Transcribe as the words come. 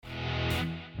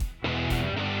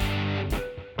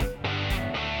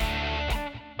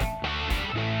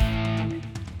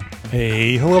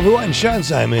Hey, hello everyone, Sean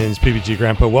Simons, PPG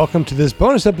Grandpa. Welcome to this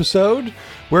bonus episode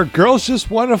where Girls Just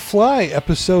Want to Fly,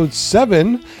 episode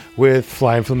 7 with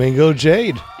Flying Flamingo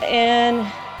Jade. And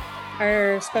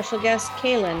our special guest,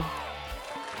 Kaylin.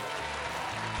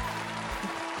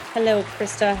 Hello,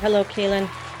 Krista. Hello, Kaylin.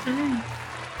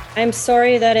 Hi. I'm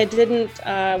sorry that it didn't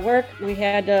work. We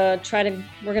had to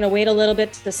we're going to wait a little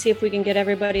bit to see if we can get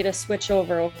everybody to switch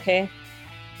over, okay?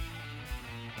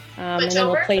 And then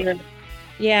we'll play your...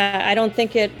 Yeah, I don't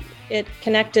think it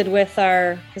connected with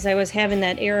because I was having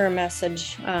that error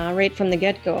message right from the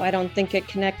get-go. I don't think it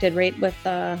connected right with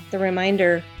the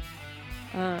reminder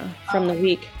from the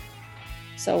week.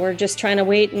 So we're just trying to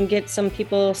wait and get some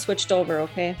people switched over,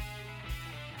 okay?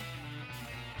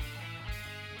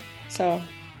 So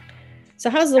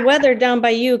how's the weather down by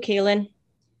you, Kaylin?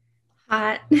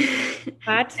 Hot.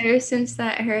 Hot? Ever since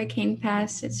that hurricane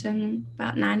passed, it's been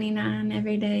about 99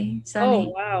 every day. Sunny.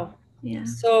 Oh, wow. Yeah.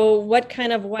 So what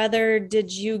kind of weather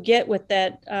did you get with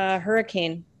that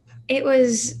hurricane? It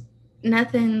was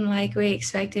nothing like we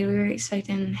expected. We were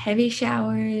expecting heavy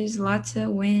showers, lots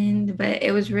of wind, but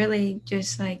it was really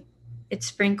just like it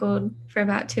sprinkled for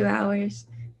about 2 hours.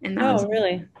 And that was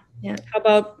really? Yeah. How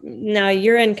about now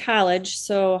you're in college,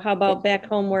 so how about back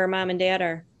home where mom and dad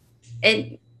are?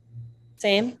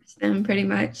 Same? Them pretty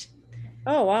much.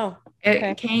 Oh, wow.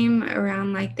 It came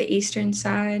around like the eastern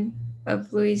side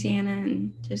of Louisiana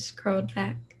and just curled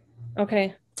back.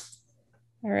 Okay.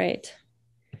 All right.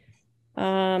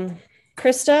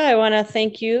 Krista, I want to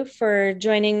thank you for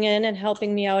joining in and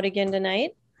helping me out again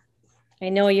tonight. I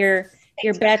know you're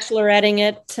bacheloretting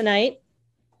it tonight.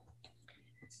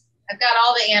 I've got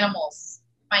all the animals.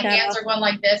 My hands are going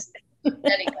like this.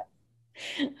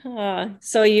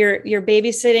 So you're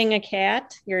babysitting a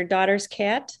cat, your daughter's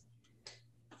cat?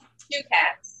 2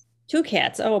 cats. 2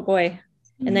 cats. Oh boy.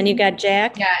 And then you got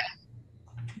Jack? Yeah.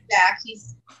 Jack,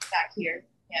 he's back here.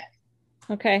 Yeah.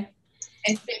 Okay.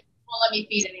 And they won't let me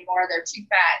feed anymore. They're too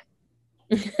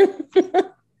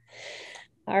fat.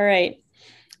 All right.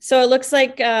 So it looks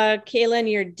like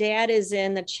Kaylin, your dad is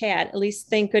in the chat. At least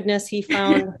thank goodness he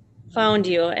found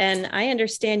you. And I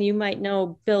understand you might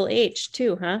know Bill H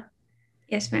too, huh?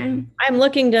 Yes, ma'am. I'm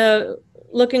looking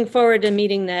forward to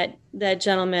meeting that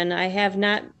gentleman. I have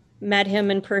not met him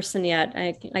in person yet.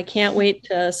 I can't wait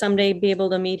to someday be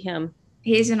able to meet him.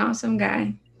 He's an awesome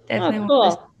guy. Definitely.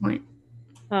 Oh, cool.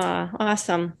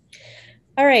 Awesome.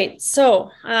 All right. So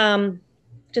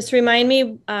just remind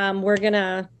me, we're going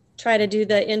to try to do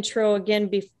the intro again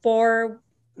before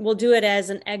we'll do it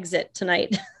as an exit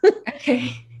tonight.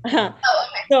 Okay.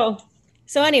 So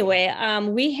anyway,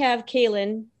 we have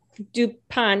Kaylin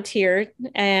DuPont here,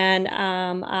 and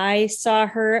I saw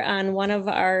her on one of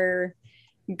our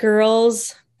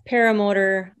girls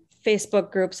paramotor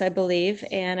Facebook groups, I believe,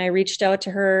 and I reached out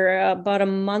to her about a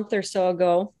month or so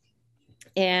ago,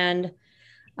 and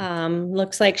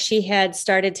looks like she had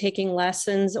started taking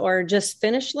lessons or just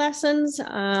finished lessons,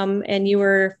 and you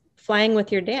were flying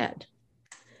with your dad.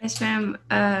 Yes, ma'am.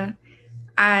 I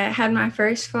had my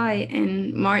first flight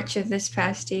in March of this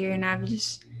past year, and I've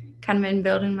just kind of been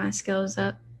building my skills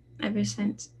up ever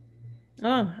since.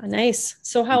 Oh, nice.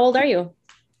 So how old are you?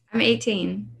 I'm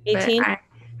 18. 18?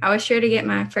 I was sure to get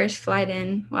my first flight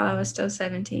in while I was still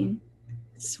 17.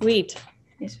 Sweet.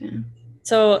 Yes, ma'am.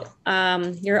 So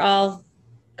you're all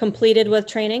completed with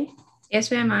training?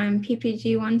 Yes, ma'am. I'm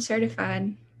PPG 1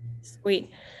 certified. Sweet.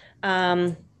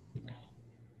 How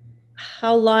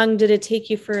long did it take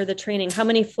you for the training? How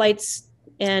many flights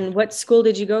and what school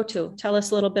did you go to? Tell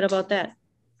us a little bit about that.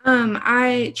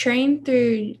 I trained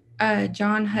through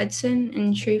John Hudson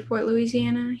in Shreveport,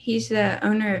 Louisiana. He's the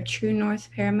owner of True North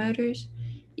Paramotors.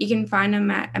 You can find him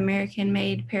at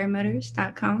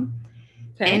AmericanMadeParamotors.com.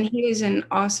 Okay. And he was an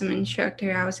awesome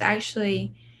instructor.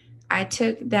 I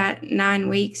took that 9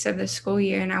 weeks of the school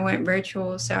year and I went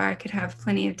virtual so I could have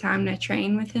plenty of time to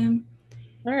train with him.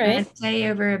 All right. And I'd say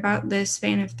over about the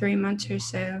span of 3 months or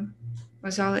so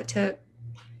was all it took.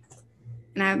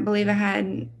 And I believe I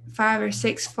had 5 or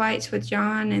 6 flights with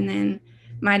John and then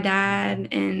my dad,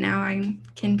 and now I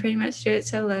can pretty much do it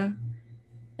solo.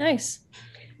 Nice.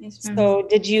 Yes, ma'am. So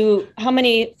how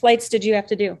many flights did you have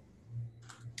to do?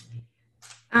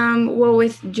 Well,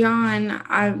 with John,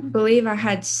 I believe I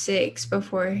had 6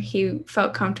 before he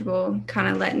felt comfortable kind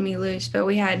of letting me loose, but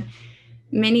we had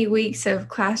many weeks of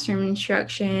classroom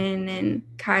instruction and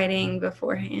kiting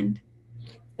beforehand.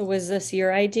 Was this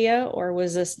your idea or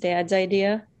was this Dad's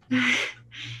idea?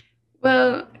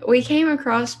 Well, we came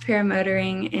across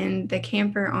paramotoring in the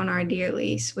camper on our deer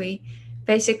lease. We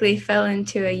basically fell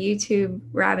into a YouTube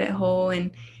rabbit hole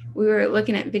and we were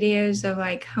looking at videos of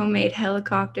like homemade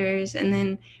helicopters, and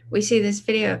then we see this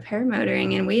video of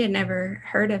paramotoring, and we had never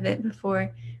heard of it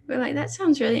before. We're like, that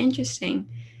sounds really interesting.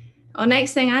 Well,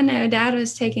 next thing I know, Dad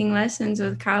was taking lessons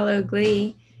with Kylo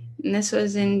Glee, and this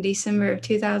was in December of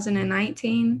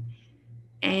 2019.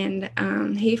 And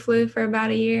he flew for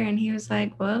about a year, and he was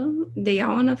like, well, do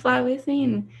y'all want to fly with me?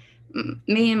 And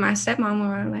me and my stepmom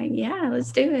were like, yeah,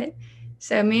 let's do it.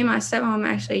 So me and my stepmom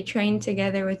actually trained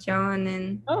together with John,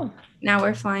 and now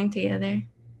we're flying together.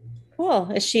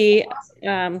 Cool. Is she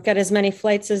got as many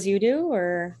flights as you do,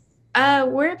 or?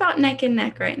 We're about neck and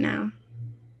neck right now.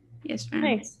 Yes, ma'am.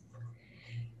 Nice.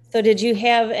 So did you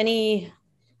have any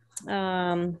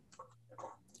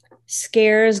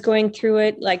scares going through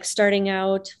it, like starting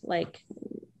out, like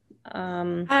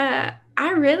I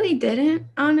really didn't,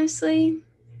 honestly.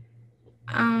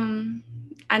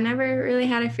 I never really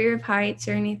had a fear of heights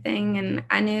or anything, and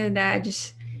I knew that I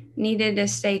just needed to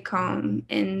stay calm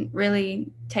and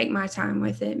really take my time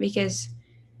with it, because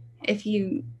if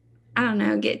you, I don't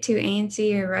know, get too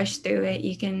antsy or rush through it,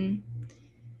 it can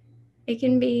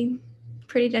be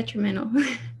pretty detrimental.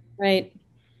 Right.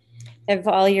 Have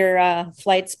all your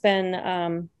flights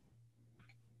been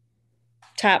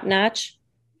top notch?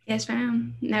 Yes,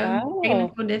 ma'am. No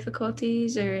technical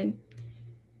difficulties or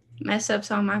mess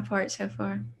ups on my part so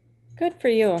far. Good for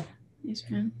you. Yes,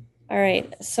 ma'am. All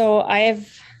right. So let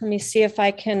me see if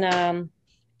I can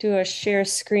do a share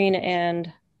screen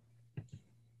and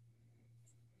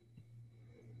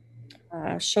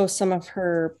show some of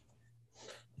her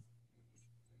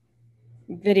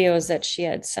videos that she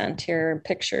had sent here,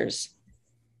 pictures.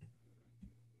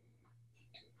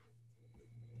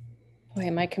 Boy,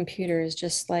 my computer is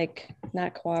just like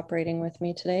not cooperating with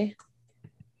me today.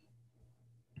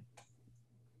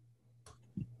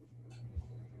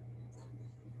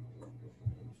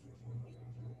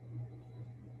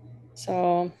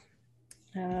 So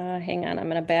hang on, I'm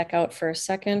going to back out for a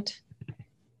second.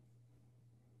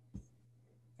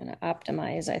 I'm going to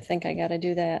optimize. I think I got to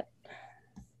do that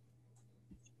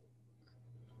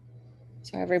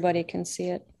so everybody can see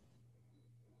it.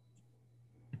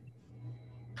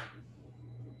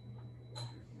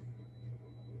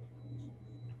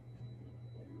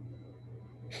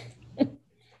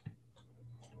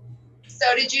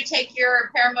 So did you take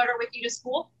your paramotor with you to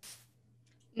school?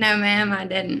 No, ma'am, I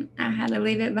didn't. I had to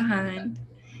leave it behind.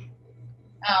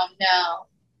 Oh, no.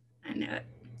 I know it.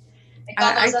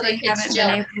 I actually haven't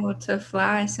been able to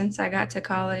fly since I got to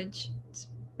college. It's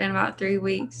been about 3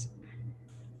 weeks.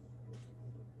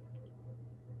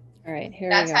 All right, here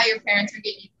That's we go. how your parents are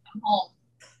getting you to come home.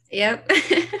 Yep.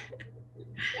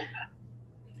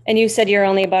 And you said you're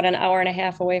only about an hour and a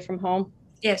half away from home?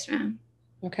 Yes, ma'am.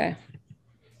 Okay.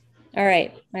 All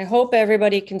right. I hope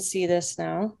everybody can see this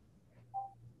now.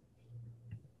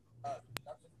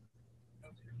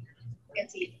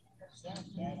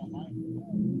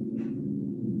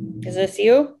 Is this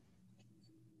you?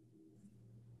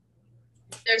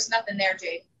 There's nothing there,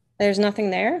 Jade. There's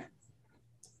nothing there?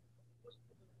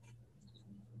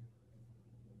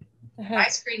 My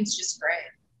screen's just gray.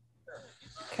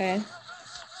 Okay.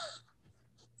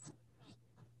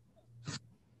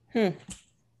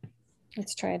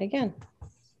 Let's try it again.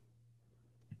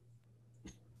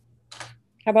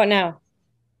 How about now?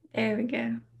 There we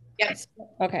go. Yes.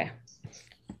 Okay.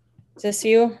 Is this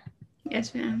you?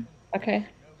 Yes, ma'am. Okay.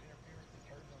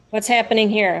 What's happening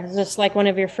here? Is this like one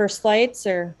of your first flights,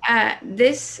 or?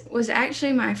 This was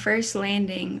actually my first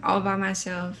landing all by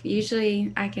myself.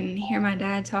 Usually I can hear my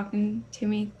dad talking to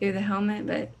me through the helmet,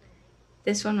 but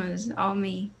this one was all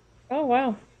me. Oh,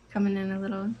 wow. Coming in a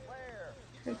little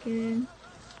crooked.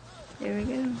 There we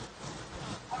go.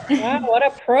 Wow, what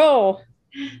a pro.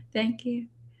 Thank you.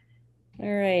 All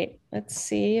right. Let's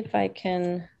see if I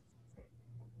can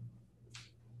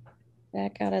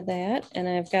back out of that. And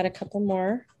I've got a couple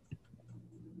more.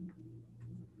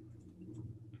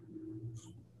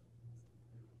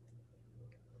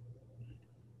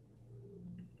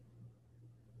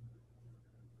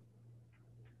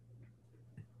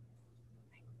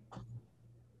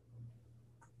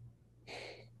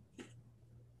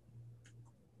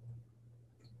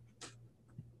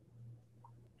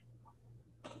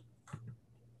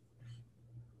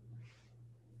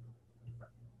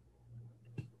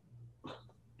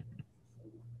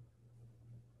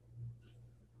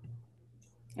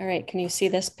 All right, can you see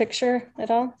this picture at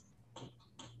all?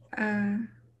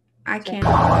 I can't.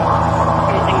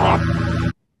 Anything there?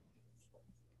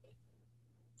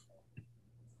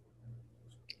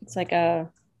 It's like a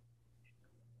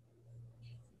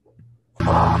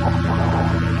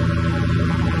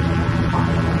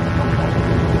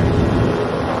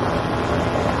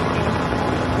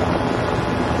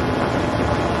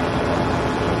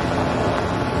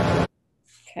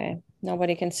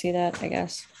nobody can see that, I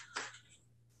guess.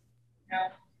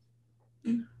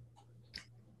 No.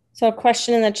 So a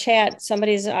question in the chat,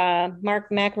 somebody's, Mark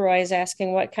McElroy is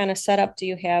asking, what kind of setup do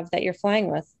you have that you're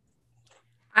flying with?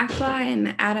 I fly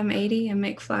an Atom 80, a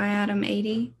McFly Atom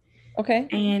 80, Okay.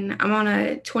 and I'm on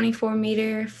a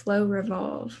 24-meter flow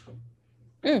revolve.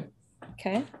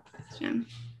 Okay. So,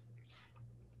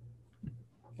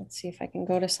 Let's see if I can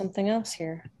go to something else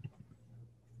here.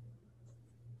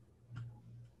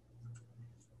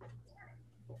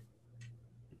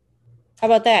 How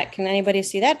about that? Can anybody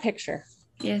see that picture?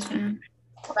 yes, ma'am.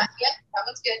 Yep, that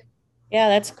one's good. Yeah,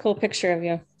 that's a cool picture of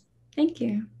you. Thank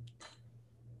you.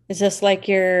 Is this like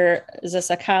is this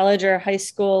a college or a high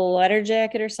school letter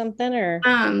jacket or something, or?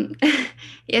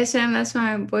 Yes, ma'am. That's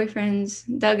my boyfriend's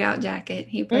dugout jacket.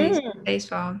 He plays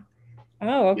baseball.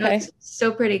 Oh, okay. It was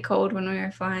still pretty cold when we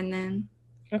were flying then.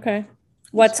 Okay.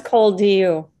 What's cold to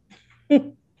you?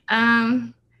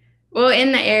 Well,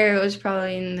 in the air, it was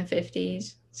probably in the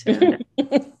 50s. So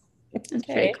that's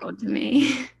pretty cold to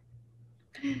me.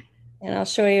 And I'll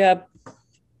show you a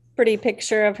pretty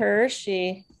picture of her.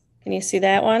 Can you see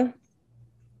that one?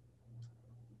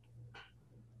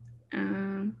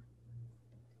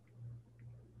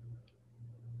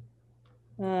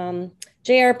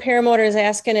 JR Paramotor is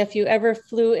asking if you ever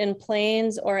flew in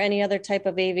planes or any other type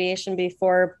of aviation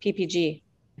before PPG.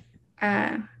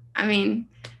 I mean,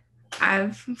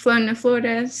 I've flown to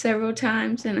Florida several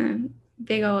times in a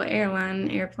big old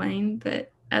airplane,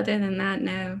 but other than that,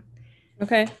 no.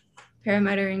 Okay.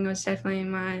 Paramotoring was definitely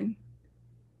my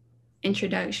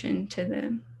introduction to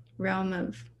the realm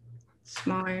of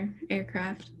smaller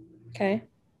aircraft. Okay.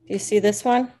 Do you see this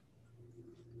one?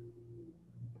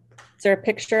 Is there a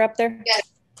picture up there? Yes.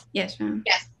 Yes, ma'am.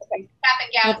 Yes. Okay. Cap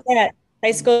and gown. What's that?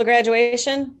 High school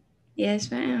graduation?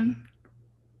 Yes, ma'am.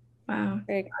 Wow.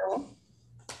 Very cool.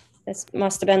 This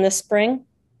must have been this spring.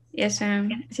 Yes,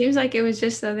 ma'am. It seems like it was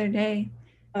just the other day.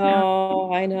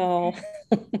 Oh, I know.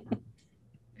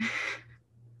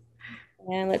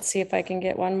 And let's see if I can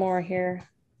get one more here.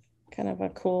 Kind of a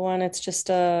cool one. It's just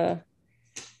a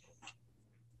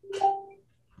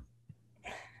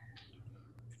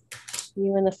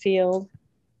you in the field.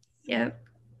 Yep.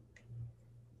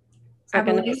 I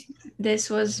believe this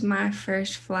was my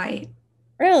first flight.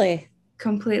 Really?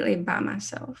 Completely by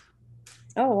myself.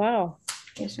 Oh, wow.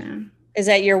 Yes, ma'am. Is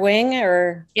that your wing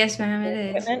or? Yes, ma'am,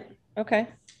 it is. Okay.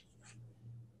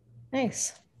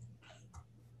 Nice.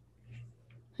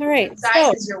 All right. What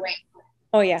size is your wing?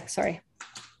 Oh, yeah. Sorry.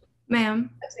 Ma'am.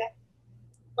 Okay.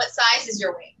 What size is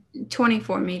your wing?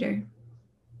 24-meter.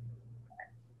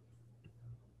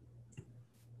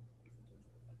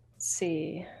 Let's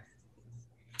see.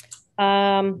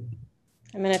 I'm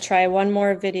going to try one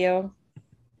more video.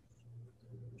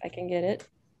 If I can get it.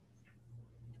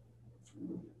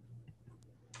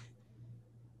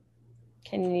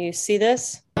 Can you see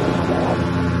this?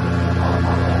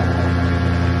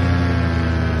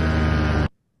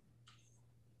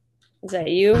 Is that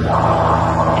you?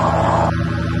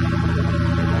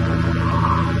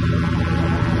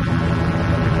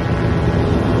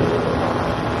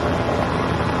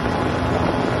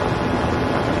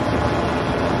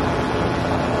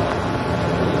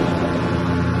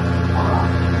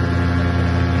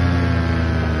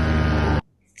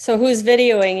 So who's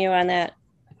videoing you on that?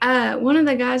 One of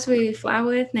the guys we fly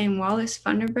with named Wallace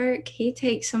Funderburk, he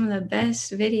takes some of the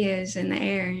best videos in the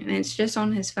air, and it's just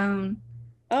on his phone.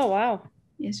 Oh, wow.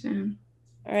 Yes, ma'am.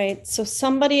 All right. So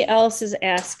somebody else is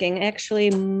asking,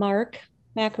 actually, Mark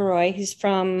McElroy, he's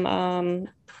from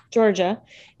Georgia.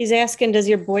 He's asking, does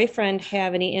your boyfriend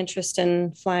have any interest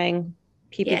in flying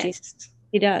PPG? Yes.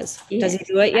 He does. Yes. Does he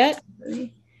do it yet?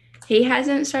 Absolutely. He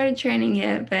hasn't started training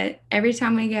yet, but every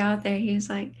time we go out there, he's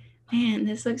like, man,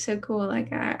 this looks so cool.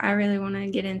 Like, I really want to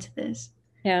get into this.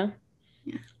 Yeah.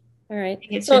 Yeah. All right.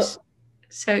 It's just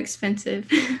so expensive.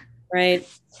 Right.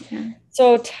 Yeah.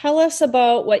 So tell us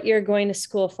about what you're going to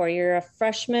school for. You're a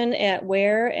freshman at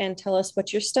where, and tell us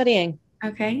what you're studying.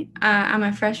 Okay. I'm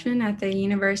a freshman at the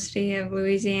University of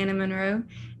Louisiana Monroe,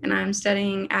 and I'm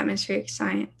studying atmospheric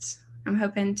science. I'm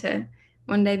hoping to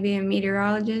one day be a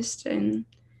meteorologist and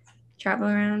travel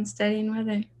around studying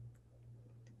weather.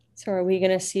 So are we going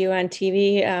to see you on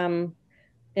TV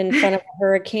in front of a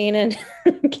hurricane and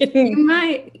You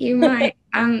might.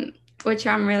 Which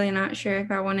I'm really not sure if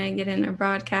I want to get into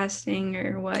broadcasting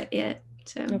or what yet.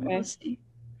 So we'll see.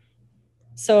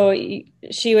 So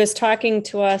she was talking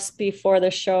to us before the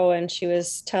show, and she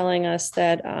was telling us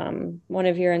that one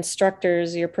of your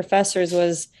instructors, your professors,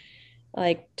 was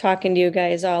like talking to you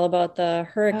guys all about the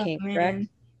hurricane, correct?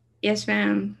 Yes,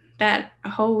 ma'am. that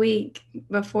whole week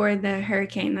before the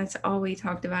hurricane, that's all we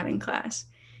talked about in class.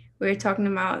 We were talking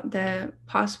about the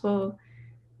possible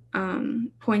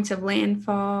points of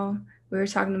landfall. We were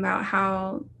talking about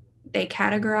how they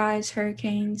categorize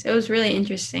hurricanes. It was really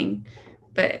interesting,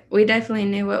 but we definitely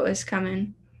knew what was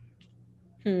coming.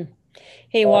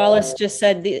 Hey, Wallace just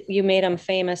said that you made him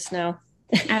famous now.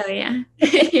 Oh, yeah.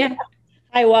 Yeah.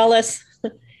 Hi, Wallace.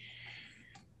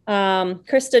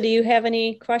 Krista, do you have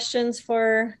any questions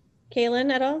for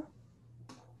Kaylin at all?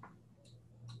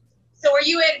 So were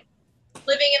you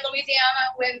living in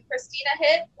Louisiana when Christina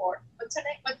hit, or what's the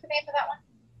name of that one?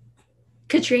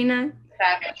 Katrina.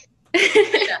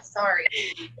 Katrina, sorry.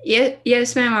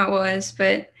 Yes, ma'am, I was,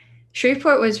 but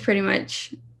Shreveport was pretty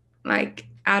much like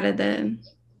out of the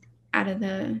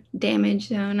damage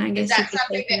zone, I guess. Is that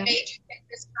something that made you pick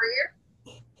this career?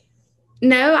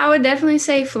 No, I would definitely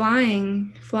say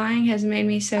flying. Flying has made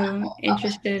me so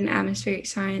interested in atmospheric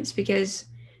science, because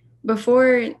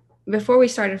before we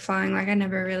started flying, like, I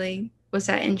never really was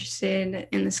that interested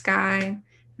in the sky,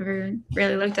 never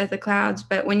really looked at the clouds.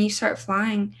 But when you start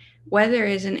flying, weather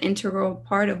is an integral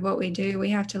part of what we do. We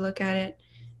have to look at it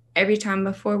every time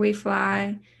before we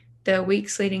fly, the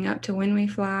weeks leading up to when we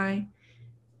fly.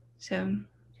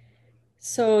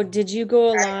 So did you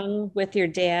go along with your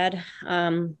dad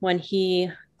when he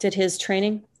did his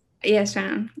training? Yes,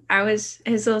 ma'am. I was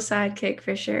his little sidekick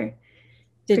for sure.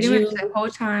 Pretty much the whole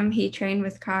time he trained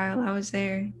with Kyle, I was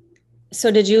there. So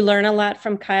did you learn a lot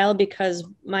from Kyle? Because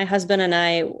my husband and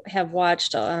I have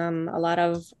watched a lot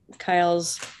of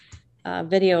Kyle's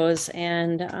videos,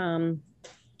 and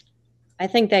I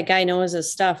think that guy knows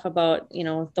his stuff about,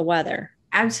 the weather.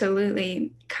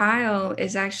 Absolutely. Kyle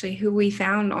is actually who we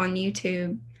found on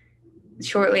YouTube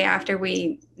shortly after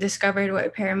we discovered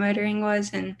what paramotoring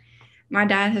was. And my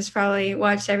dad has probably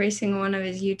watched every single one of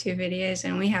his YouTube videos,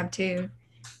 and we have too,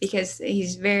 because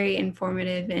he's very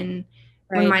informative. And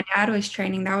when my dad was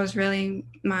training, that was really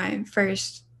my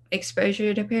first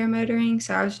exposure to paramotoring.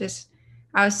 So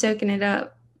I was soaking it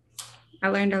up. I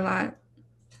learned a lot.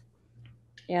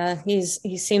 Yeah,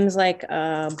 he seems like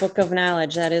a book of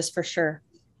knowledge, that is for sure.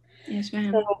 Yes,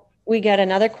 ma'am. So we got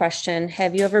another question.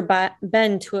 Have you ever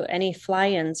been to any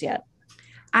fly-ins yet?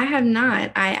 I have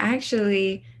not. I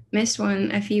actually missed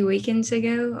one a few weekends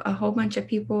ago. A whole bunch of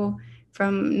people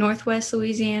from Northwest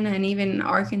Louisiana and even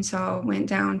Arkansas went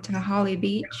down to Holly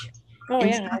Beach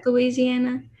in South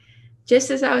Louisiana,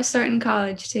 just as I was starting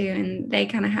college too, and they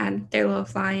kind of had their little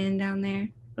fly-in down there.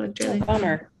 It looked really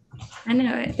bummer. I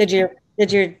know it.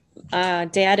 Did your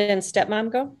dad and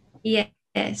stepmom go?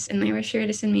 Yes, and they were sure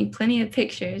to send me plenty of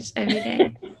pictures every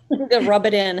day. To rub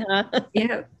it in, huh?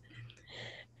 Yep.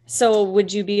 So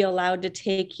would you be allowed to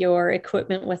take your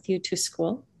equipment with you to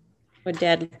school? Would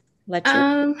Dad let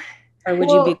you? Or would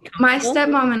you be my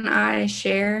stepmom and I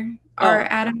share our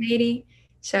Atom 80,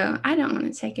 so I don't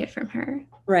want to take it from her.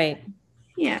 Right.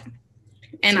 Yeah.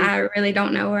 And I really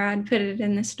don't know where I'd put it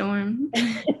in the storm.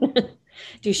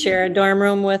 Do you share a dorm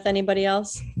room with anybody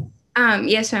else?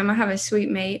 Yes, ma'am. I have a suite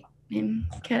mate named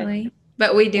Kelly,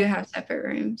 but we do have separate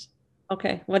rooms.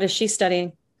 Okay. What is she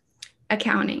studying?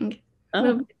 Accounting. A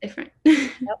little bit different.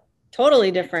 Yep.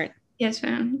 Totally different. Yes,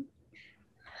 ma'am.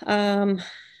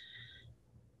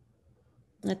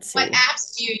 Let's see. What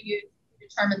apps do you use to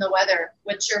determine the weather?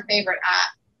 What's your favorite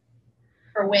app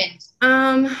for wind?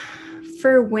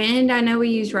 For wind, I know we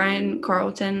use Ryan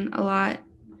Carlton a lot.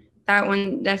 That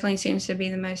one definitely seems to be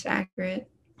the most accurate.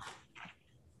 I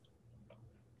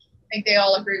think they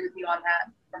all agree with you on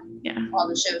that from all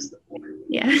the shows before.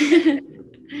 Yeah.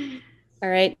 All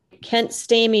right. Kent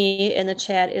Stamey in the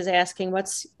chat is asking,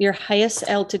 what's your highest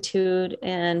altitude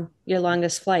and your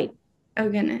longest flight? Oh,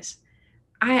 goodness.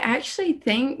 I actually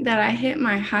think that I hit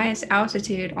my highest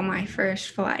altitude on my first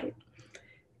flight.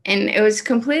 And it was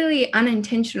completely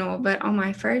unintentional, but on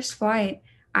my first flight,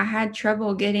 I had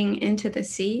trouble getting into the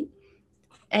seat.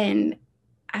 And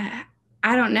I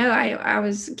don't know, I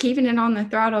was keeping it on the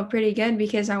throttle pretty good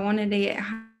because I wanted to get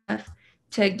high enough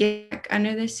to get back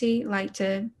under the seat, like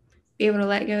to be able to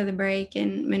let go of the brake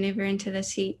and maneuver into the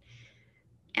seat.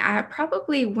 I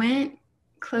probably went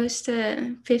close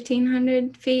to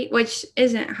 1,500 feet, which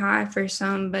isn't high for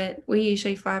some, but we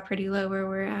usually fly pretty low where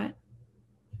we're at.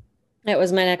 That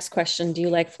was my next question. Do you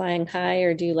like flying high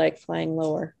or do you like flying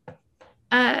lower?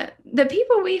 The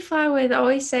people we fly with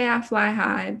always say I fly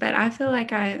high, but I feel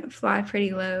like I fly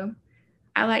pretty low.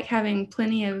 I like having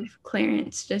plenty of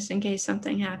clearance just in case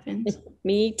something happens.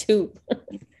 Me too.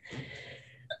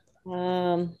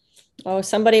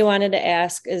 Somebody wanted to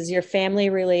ask, is your family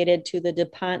related to the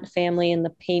DuPont family in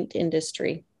the paint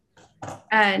industry?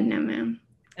 No, ma'am.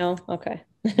 No? Okay.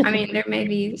 I mean, there may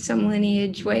be some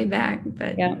lineage way back,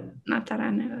 but Yeah. not that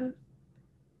I know of.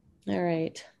 All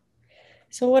right.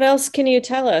 So what else can you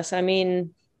tell us? I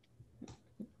mean,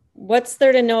 what's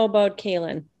there to know about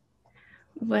Kaylin?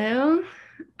 Well,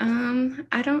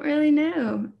 I don't really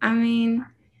know. I mean,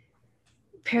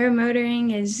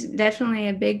 paramotoring is definitely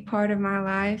a big part of my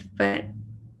life, but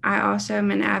I also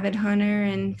am an avid hunter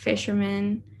and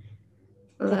fisherman.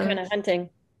 What kind Love of hunting?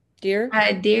 Deer?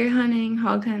 deer hunting,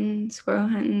 hog hunting, squirrel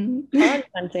hunting. Hog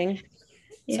hunting. So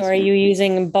Yes, are ma'am. you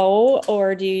using bow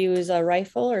or do you use a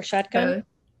rifle or shotgun?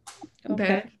 Both.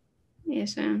 Okay. Both.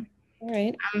 Yes, ma'am. All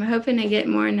right. I'm hoping to get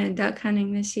more into duck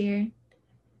hunting this year.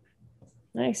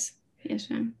 Nice. Yes,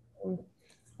 ma'am.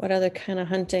 What other kind of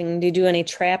hunting? Do you do any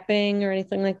trapping or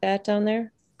anything like that down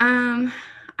there? Um,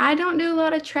 I don't do a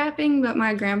lot of trapping, but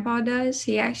my grandpa does.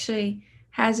 He actually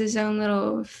has his own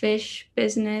little fish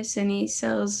business and he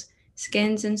sells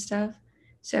skins and stuff.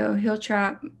 So he'll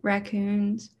trap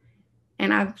raccoons,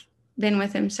 and I've been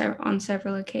with him on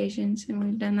several occasions, and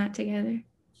we've done that together.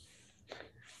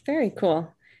 Very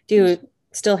cool. Do you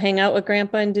still hang out with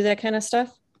Grandpa and do that kind of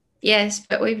stuff? Yes,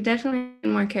 but we've definitely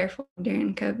been more careful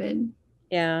during COVID.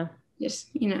 Yeah. Just,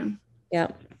 Yeah.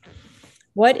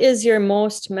 What is your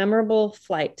most memorable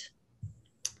flight?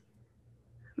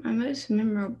 my most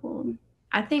memorable.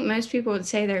 I think most people would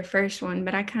say their first one,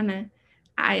 but I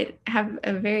have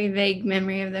a very vague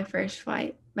memory of the first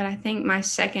flight. But I think my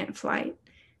second flight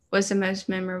was the most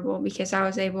memorable because I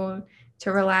was able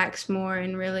to relax more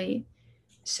and really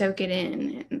soak it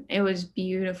in. And it was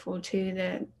beautiful too.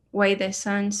 The way the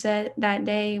sun set that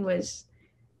day was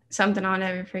something I'll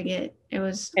never forget. It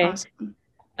was Okay. awesome.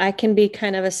 I can be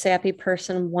kind of a sappy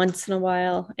person once in a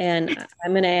while, and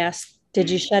I'm going to ask, did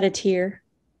you shed a tear?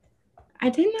 I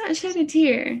did not shed a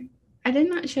tear. I did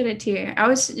not shed a tear. I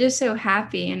was just so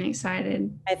happy and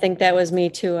excited. I think that was me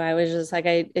too. I was just like,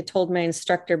 I told my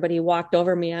instructor, but he walked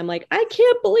over me. I'm like, I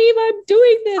can't believe I'm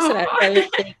doing this. And I was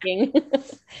shaking.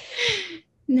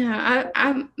 No,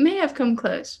 I may have come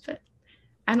close, but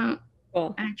I don't.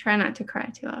 Cool. I try not to cry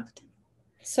too often.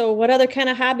 So what other kind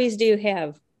of hobbies do you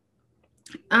have?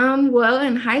 Well,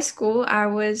 in high school, I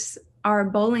was our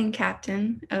bowling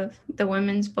captain of the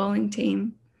women's bowling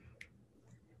team.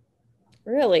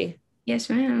 Really? Yes,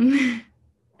 ma'am.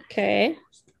 Okay.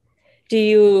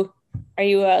 Are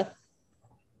you a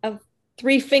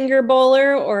 3-finger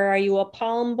bowler or are you a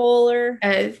palm bowler?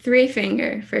 A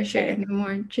 3-finger for sure. Okay. No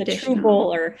more A traditional. true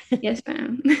bowler. Yes,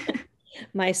 ma'am.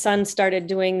 My son started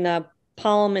doing the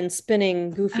palm and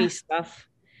spinning goofy stuff.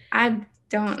 I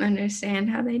don't understand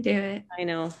how they do it. I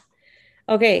know.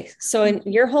 Okay, so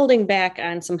you're holding back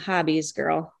on some hobbies,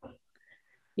 girl.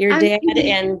 Your dad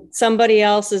and somebody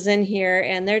else is in here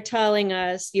and they're telling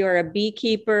us you're a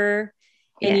beekeeper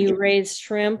and you raise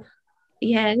shrimp.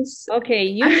 Yes. Okay,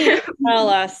 you need to tell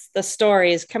us the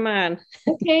stories. Come on.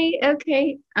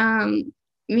 Okay.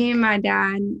 Me and my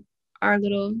dad, our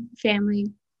little family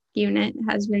unit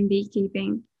has been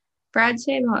beekeeping for I'd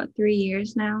say about 3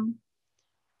 years now.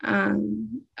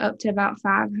 Up to about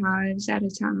 5 hives at a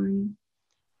time.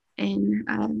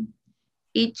 And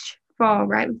each fall,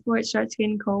 right before it starts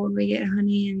getting cold, we get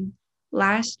honey. And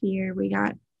last year we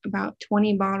got about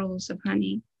 20 bottles of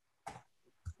honey.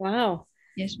 Wow.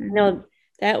 Yes, ma'am. No,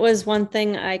 that was one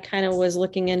thing I kind of was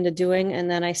looking into doing. And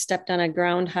then I stepped on a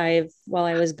ground hive while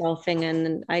I was golfing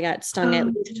and I got stung at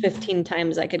least 15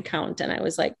 times I could count. And I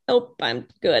was like, nope, I'm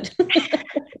good.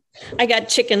 I got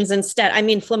chickens instead. I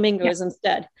mean, flamingos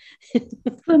instead.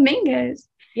 Flamingos?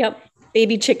 Yep.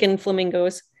 Baby chicken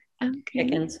flamingos. Okay.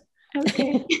 Chickens.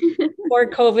 Okay. Or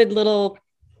COVID little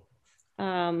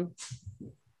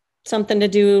something to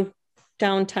do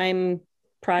downtime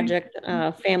project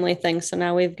family thing. So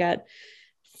now we've got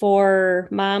 4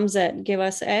 moms that give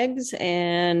us eggs.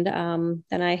 And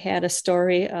then I had a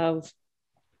story of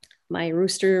my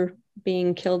rooster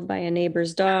being killed by a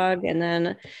neighbor's dog. And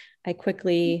then I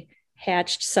quickly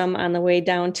hatched some on the way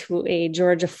down to a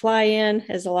Georgia fly-in,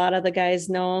 as a lot of the guys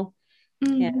know.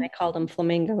 And I called them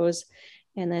flamingos.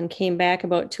 And then came back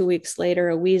about 2 weeks later,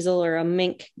 a weasel or a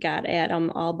mink got at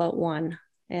them, all but one.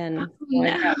 And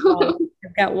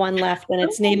I've got one left, and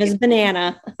its name is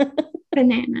Banana.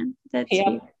 Banana. That's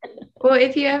cute. Well,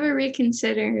 if you ever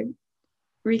reconsider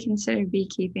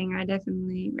beekeeping, I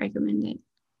definitely recommend it.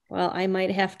 Well, I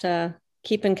might have to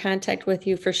keep in contact with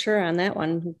you for sure on that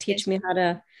one. Teach me how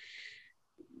to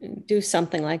do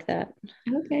something like that.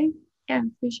 Okay. Yeah,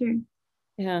 for sure.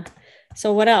 Yeah.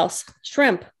 So what else?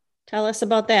 Shrimp. Tell us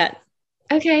about that.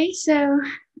 Okay, so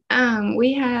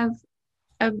we have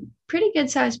a pretty good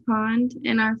sized pond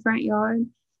in our front yard,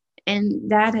 and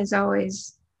Dad he's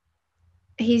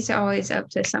always up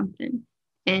to something.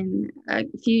 And a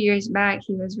few years back,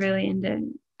 he was really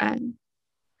into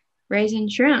raising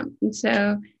shrimp. And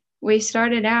so we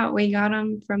got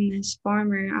them from this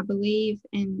farmer, I believe,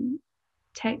 in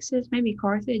Texas, maybe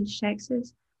Carthage,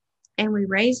 Texas. And we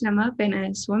raised them up in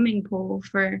a swimming pool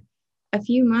for a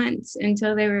few months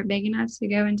until they were big enough to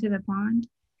go into the pond.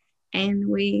 And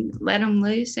we let them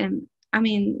loose. And I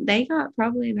mean, they got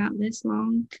probably about this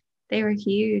long. They were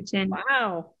huge. And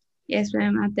Wow. yes,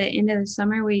 ma'am, at the end of the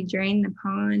summer, we drained the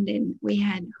pond and we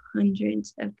had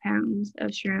hundreds of pounds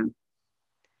of shrimp.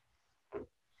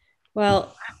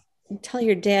 Well, tell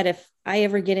your dad if I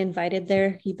ever get invited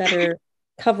there, he better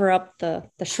cover up the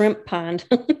shrimp pond.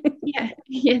 Yeah,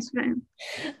 yes, ma'am.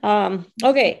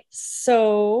 Okay,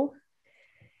 so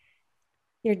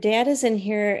your dad is in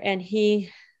here and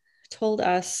he told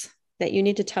us that you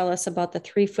need to tell us about the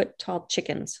 3-foot tall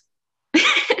chickens.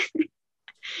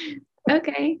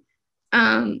 Okay.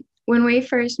 When we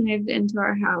first moved into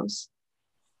our house,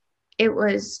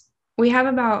 we have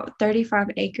about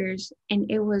 35 acres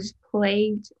and it was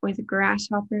plagued with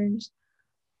grasshoppers,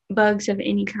 bugs of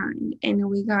any kind. And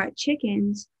we got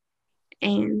chickens.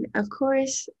 And of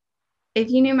course, if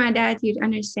you knew my dad, you'd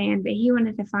understand, but he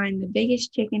wanted to find the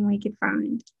biggest chicken we could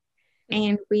find.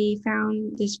 And we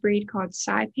found this breed called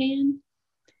Saipan.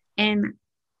 And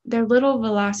they're little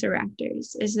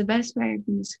velociraptors is the best way I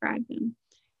can describe them.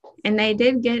 And they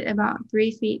did get about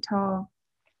 3 feet tall.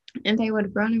 And they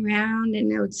would run around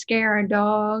and they would scare our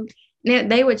dog.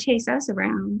 They would chase us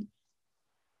around.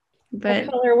 But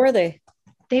what color were they?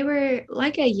 They were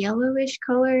like a yellowish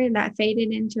color that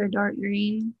faded into a dark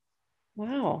green.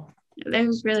 Wow. That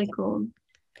was really cool.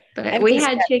 But we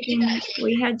had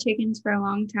chickens for a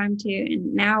long time too.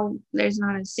 And now there's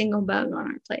not a single bug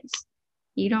on our place.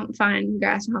 You don't find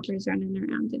grasshoppers running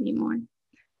around anymore.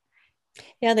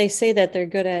 Yeah, they say that they're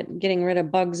good at getting rid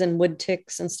of bugs and wood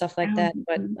ticks and stuff like that.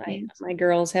 But my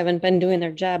girls haven't been doing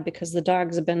their job because the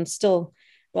dogs have been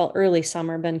early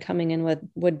summer, been coming in with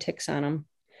wood ticks on them.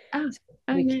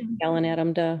 We keep yelling at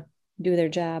them to do their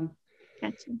job.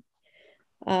 Gotcha.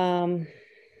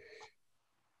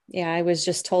 Yeah, I was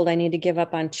just told I need to give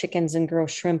up on chickens and grow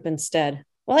shrimp instead.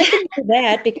 Well, I can do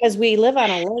that because we live on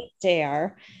a lake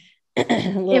there.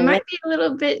 It might be a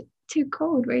little bit too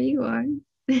cold where you are.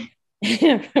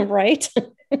 Right.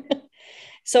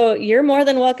 So you're more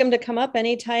than welcome to come up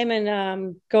anytime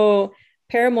and go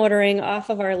paramotoring off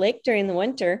of our lake during the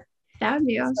winter. That would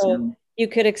be awesome. So you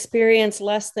could experience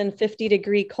less than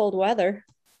 50-degree cold weather.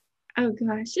 Oh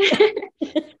gosh.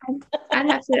 I'd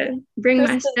have to bring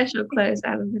my special clothes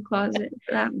out of the closet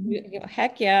for that one.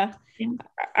 Heck yeah.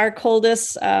 Our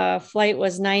coldest flight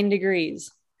was 9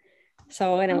 degrees.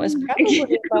 So, and it was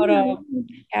probably about a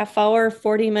half hour,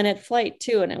 40-minute flight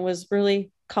too. And it was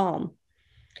really calm.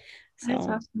 So, that's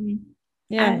awesome.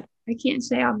 Yeah. I can't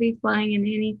say I'll be flying in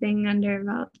anything under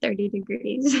about 30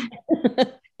 degrees.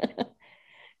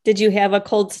 Did you have a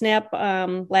cold snap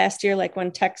last year, like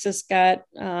when Texas got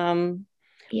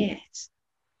yes,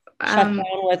 shut down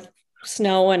with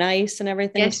snow and ice and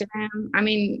everything? Yes, ma'am. I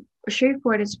mean,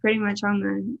 Shreveport is pretty much on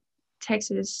the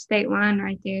Texas state line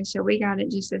right there, so we got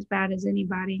it just as bad as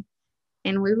anybody.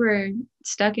 And we were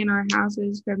stuck in our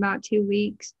houses for about 2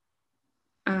 weeks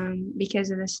because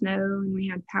of the snow, and we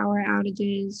had power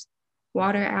outages,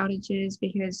 water outages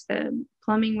because the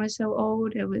plumbing was so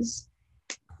old. It was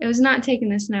not taking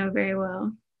the snow very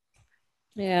well.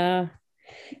 Yeah.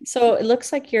 So it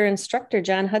looks like your instructor,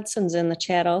 John Hudson's in the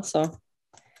chat also.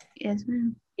 Yes,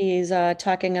 ma'am. He's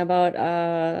talking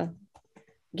about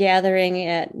gathering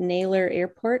at Naylor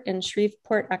Airport in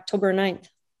Shreveport, October 9th.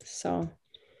 So.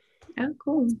 Oh,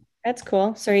 cool. That's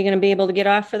cool. So are you going to be able to get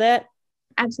off for that?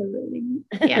 Absolutely.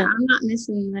 Yeah, I'm not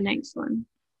missing the next one.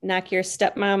 Knock your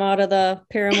stepmom out of the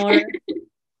paramotor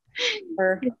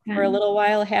for a little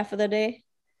while, half of the day?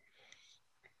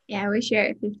 Yeah, we share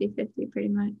it 50-50 pretty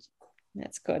much.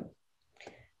 That's good.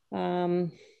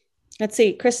 Let's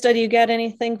see. Krista, do you got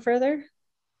anything further?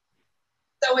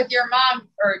 So with your mom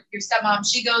or your stepmom,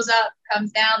 she goes up,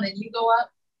 comes down, then you go up?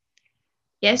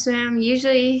 Yes, ma'am.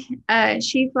 Usually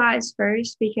she flies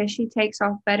first because she takes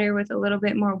off better with a little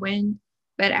bit more wind.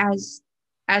 But as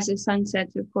the sun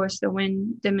sets, of course, the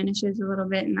wind diminishes a little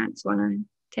bit, and that's when I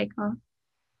take off.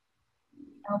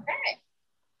 Okay.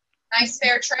 Nice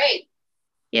fair trade.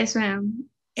 Yes, ma'am.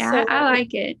 Yeah, I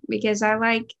like it because I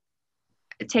like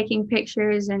taking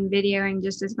pictures and videoing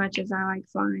just as much as I like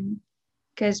flying.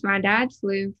 Because my dad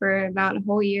flew for about a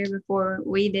whole year before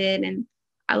we did, and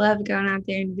I loved going out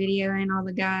there and videoing all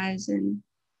the guys, and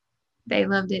they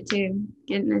loved it too,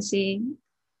 getting to see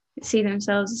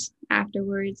themselves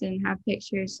afterwards and have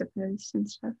pictures to post and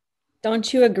stuff.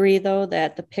 Don't you agree, though,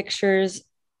 that the pictures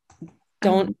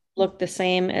don't look the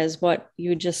same as what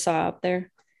you just saw up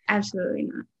there. Absolutely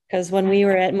not. Because when we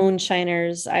were at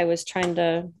Moonshiners, I was trying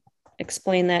to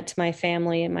explain that to my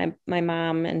family and my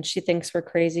mom, and she thinks we're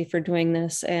crazy for doing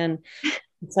this. And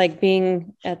it's like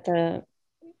being at the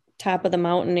top of the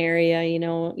mountain area, you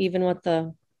know, even with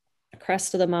the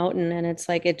crest of the mountain, and it's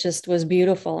like it just was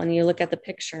beautiful. And you look at the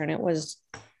picture and it was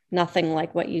nothing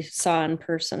like what you saw in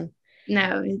person.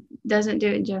 No, it doesn't do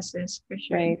it justice for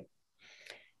sure. Right.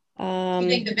 You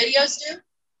think the videos do?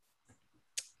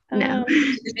 No.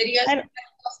 The videos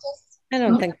I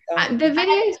don't think so.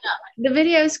 The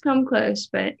videos come close,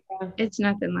 but it's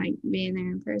nothing like being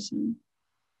there in person.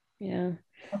 Yeah.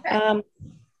 Okay.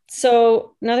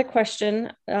 So another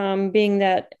question, being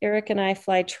that Eric and I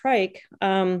fly trike,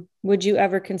 would you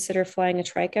ever consider flying a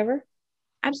trike ever?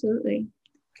 Absolutely.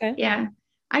 Okay. Yeah.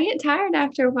 I get tired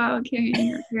after a while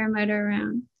carrying a paramotor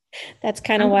around. That's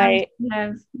kind of why I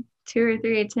have 2 or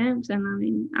 3 attempts, and I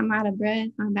mean, I'm out of breath.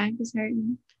 My back is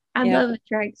hurting. I love a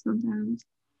trike sometimes.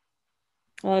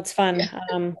 Well, it's fun.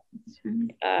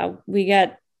 We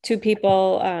got 2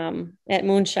 people at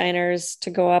Moonshiners to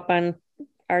go up on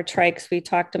our trikes. We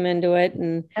talked them into it,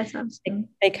 and that's awesome.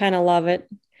 They kind of love it.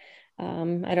 I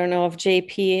don't know if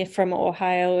JP from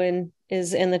Ohio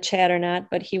is in the chat or not,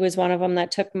 but he was one of them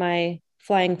that took my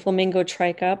Flying Flamingo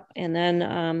trike up. And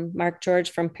then Mark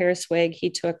George from Pearswig, he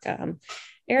took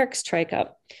Eric's trike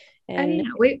up. And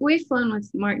we've flown with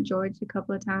Mark George a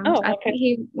couple of times. I think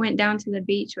he went down to the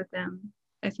beach with them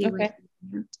a few weeks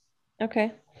ago.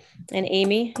 Okay. And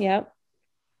Amy,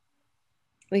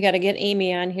 we got to get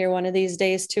Amy on here one of these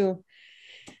days too.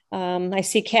 I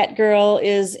see Cat Girl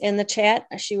is in the chat.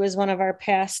 She was one of our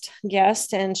past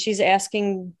guests, and she's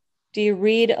asking, do you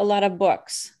read a lot of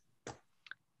books?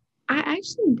 I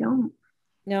actually don't.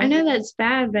 No. I know that's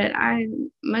bad, but I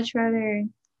much rather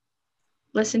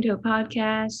listen to a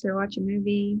podcast or watch a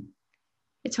movie.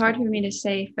 It's hard for me to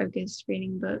stay focused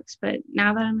reading books, but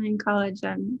now that I'm in college,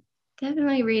 I'm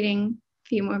definitely reading a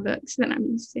few more books than I'm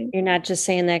used to. You're not just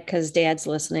saying that because Dad's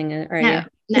listening, are you?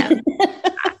 No.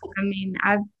 I mean,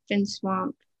 I've been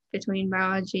swamped between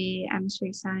biology,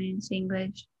 atmospheric science,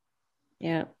 English.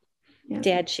 Yeah.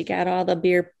 Dad, she got all the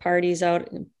beer parties out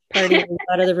of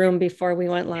the room before we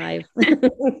went live.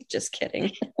 Just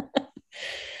kidding.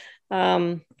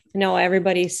 No,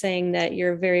 everybody's saying that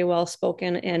you're very well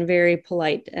spoken and very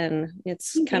polite, and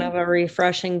it's kind of a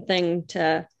refreshing thing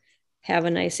to have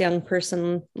a nice young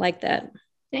person like that.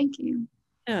 Thank you.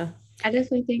 Yeah. I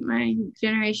definitely think my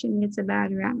generation gets a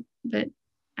bad rap, but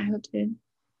I hope to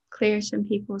clear some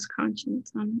people's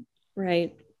conscience on it.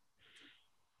 Right.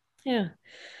 Yeah.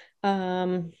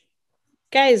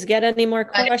 Guys, got any more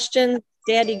questions?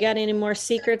 Dad, you got any more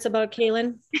secrets about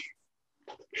Kaylin?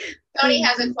 Tony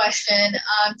has a question.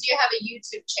 Do you have a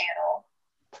YouTube channel?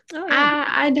 Oh, yeah.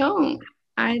 I don't.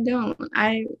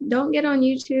 I don't get on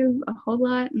YouTube a whole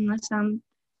lot unless I'm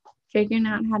figuring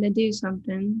out how to do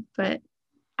something, but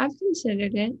I've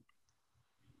considered it.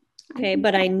 Okay,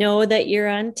 but I know that you're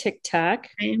on TikTok.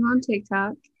 I am on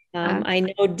TikTok. I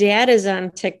know Dad is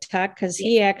on TikTok because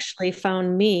he actually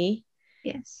found me.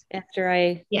 Yes. After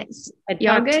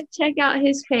y'all go check out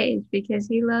his page because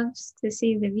he loves to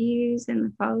see the views and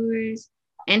the followers,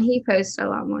 and he posts a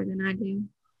lot more than I do.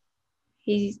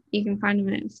 You can find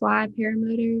him at Fly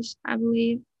Paramotors, I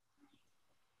believe.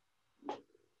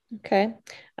 Okay.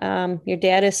 Your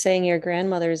dad is saying your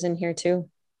grandmother's in here too.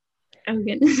 Oh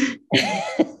goodness.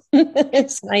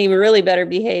 Now you really better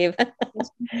behave.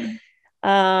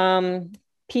 PPG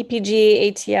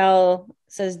ATL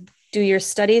says, do your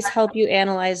studies help you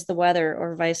analyze the weather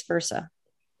or vice versa?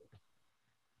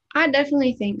 I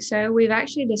definitely think so. We've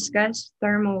actually discussed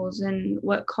thermals and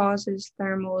what causes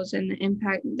thermals and the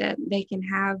impact that they can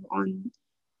have on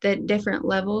the different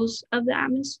levels of the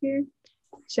atmosphere.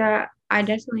 So I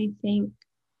definitely think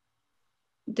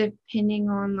depending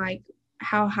on like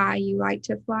how high you like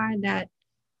to fly, that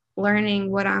learning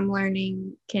what I'm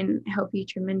learning can help you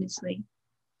tremendously.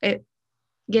 It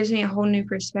gives me a whole new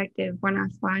perspective when I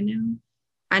fly now.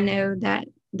 I know that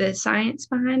the science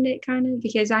behind it kind of,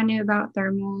 because I knew about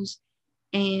thermals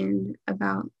and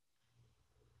about,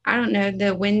 I don't know,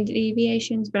 the wind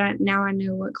deviations, but now I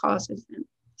know what causes them.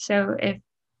 So if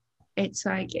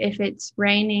it's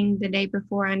raining the day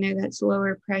before, I know that's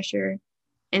lower pressure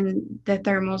and the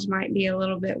thermals might be a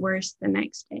little bit worse the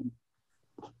next day.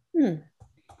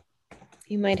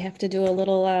 You might have to do a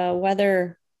little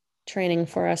weather training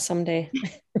for us someday.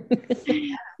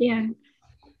 Yeah.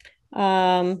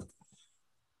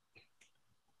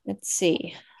 Let's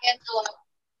see. Angela.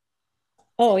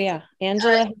 Oh yeah,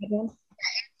 Angela. Angela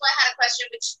had a question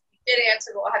which we did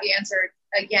answer, we'll have you answer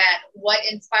again. What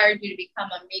inspired you to become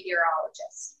a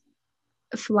meteorologist?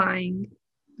 Flying.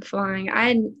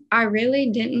 I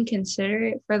really didn't consider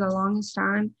it for the longest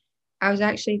time. I was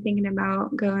actually thinking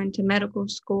about going to medical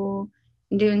school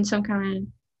and doing some kind of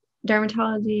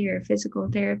dermatology or physical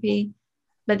therapy.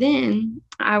 But then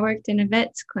I worked in a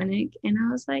vet's clinic and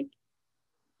I was like,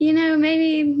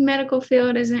 maybe medical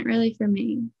field isn't really for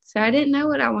me. So I didn't know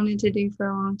what I wanted to do for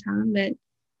a long time, but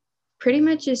pretty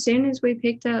much as soon as we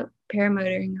picked up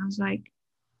paramotoring, I was like,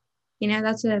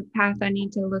 that's a path I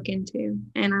need to look into.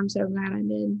 And I'm so glad I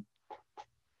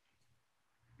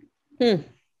did.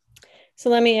 So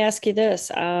let me ask you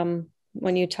this.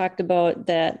 When you talked about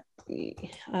that,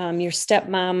 your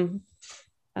stepmom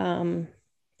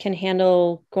can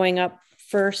handle going up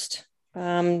first.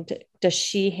 Does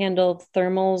she handle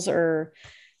thermals or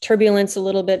turbulence a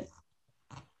little bit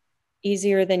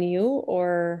easier than you,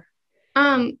 or?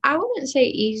 I wouldn't say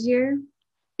easier,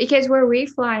 because where we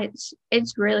fly,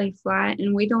 it's really flat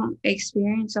and we don't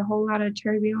experience a whole lot of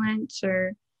turbulence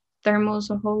or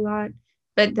thermals a whole lot.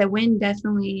 But the wind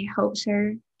definitely helps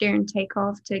her during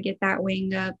takeoff to get that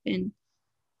wing up. And,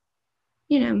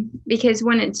 because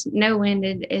when it's no wind,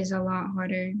 it is a lot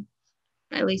harder,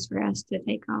 at least for us, to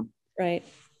take off. Right.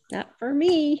 Not for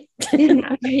me.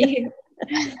 Not for you.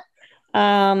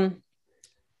 Tony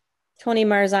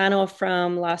Marzano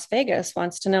from Las Vegas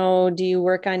wants to know, do you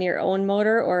work on your own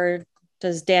motor or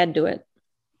does Dad do it?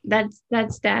 That's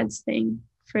Dad's thing,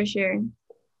 for sure.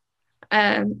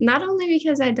 Not only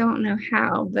because I don't know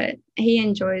how, but he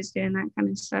enjoys doing that kind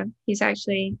of stuff. He's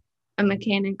actually a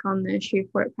mechanic on the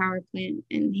Shreveport power plant,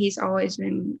 and he's always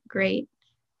been great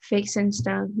fixing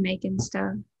stuff, making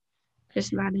stuff,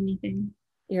 just about anything.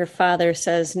 Your father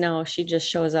says no, she just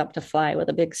shows up to fly with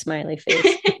a big smiley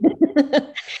face.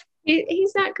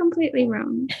 He's not completely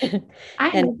wrong. I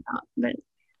hope not, but.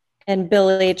 And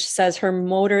Bill H says her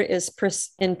motor is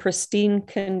in pristine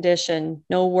condition,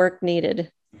 no work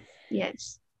needed.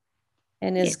 Yes.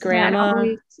 And his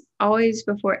grandma always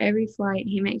before every flight,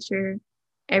 he makes sure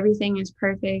everything is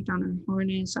perfect on our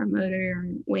harness, our motor, our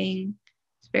wing.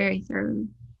 It's very thorough.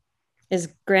 Is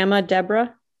Grandma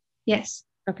Deborah? Yes.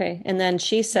 Okay. And then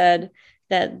she said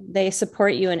that they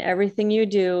support you in everything you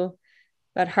do,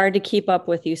 but hard to keep up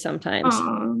with you sometimes.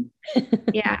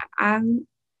 Yeah, I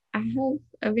have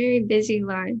a very busy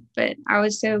life, but I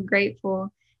was so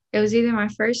grateful. It was either my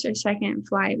first or second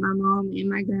flight. My mom and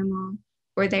my grandma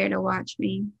were there to watch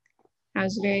me. I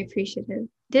was very appreciative.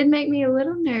 Did make me a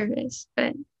little nervous,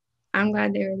 but I'm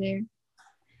glad they were there.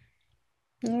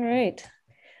 All right.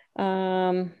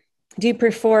 Do you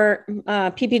prefer,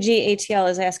 PPG ATL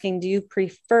is asking, do you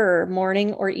prefer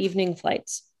morning or evening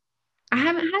flights? I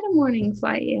haven't had a morning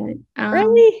flight yet.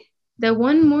 Really? The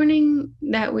one morning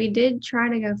that we did try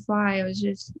to go fly,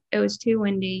 it was too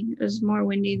windy. It was more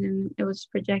windy than it was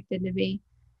projected to be.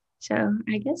 So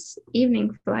I guess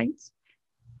evening flights.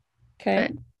 Okay.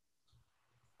 But,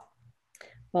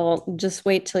 well, just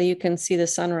wait till you can see the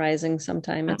sun rising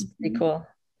sometime. It's pretty cool.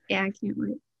 Yeah, I can't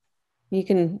wait. You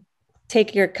can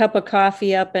take your cup of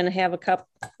coffee up and have a cup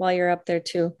while you're up there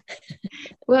too.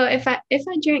 Well, if I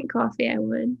drink coffee, I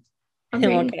would.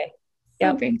 Okay.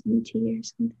 I'll bring some tea or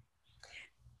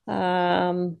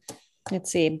something.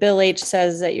 Let's see. Bill H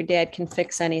says that your dad can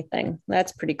fix anything.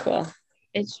 That's pretty cool.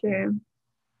 It's true.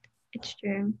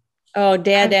 Oh,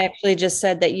 Dad actually just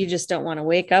said that you just don't want to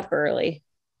wake up early.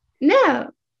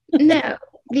 No,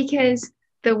 because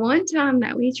the one time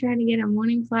that we tried to get a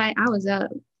morning flight, I was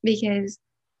up because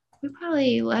we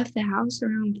probably left the house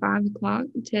around 5 o'clock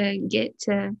to get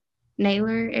to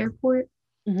Naylor Airport.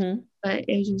 Mm-hmm. But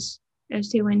it was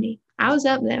too windy. I was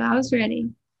up though. I was ready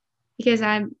because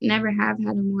I never have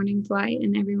had a morning flight,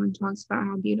 and everyone talks about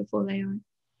how beautiful they are,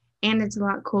 and it's a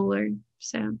lot cooler.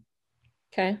 So,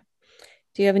 okay.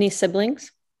 Do you have any siblings?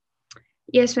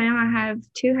 Yes, ma'am. I have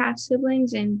 2 half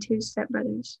siblings and 2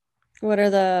 stepbrothers. What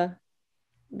are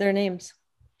their names?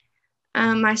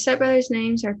 My stepbrothers'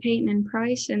 names are Peyton and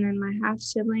Price, and then my half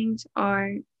siblings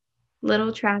are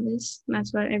Little Travis.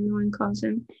 That's what everyone calls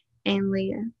him, and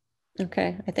Leah.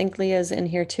 Okay, I think Leah's in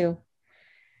here too.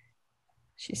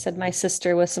 She said my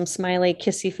sister with some smiley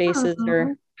kissy faces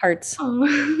or hearts.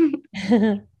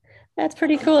 That's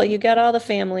pretty cool. You got all the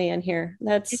family in here.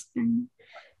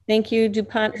 Thank you,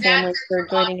 DuPont family, for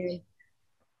joining me.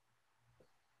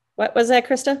 What was that,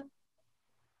 Krista?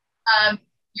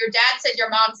 Your dad said your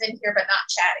mom's in here but not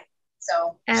chatting.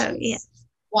 So yes.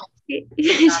 Well,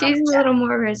 she's a little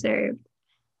more reserved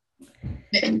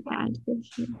than Dad, for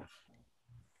sure.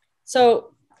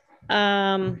 So,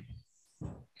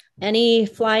 any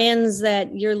fly-ins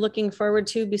that you're looking forward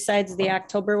to besides the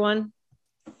October one?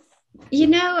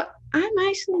 I'm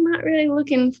actually not really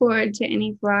looking forward to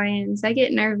any fly-ins. I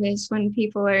get nervous when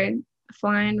people are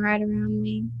flying right around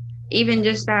me, even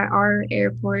just at our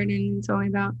airport, and it's only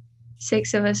about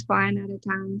 6 of us flying at a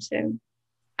time. So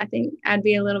I think I'd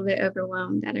be a little bit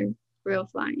overwhelmed at a real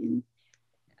fly-in.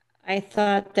 I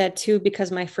thought that too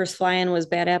because my first fly-in was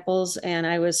Bad Apples and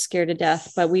I was scared to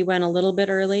death, but we went a little bit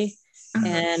early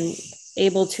and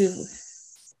able to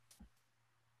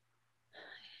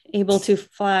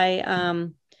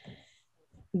fly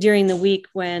during the week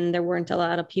when there weren't a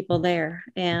lot of people there,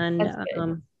 and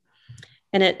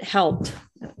it helped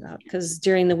because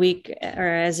during the week or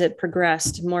as it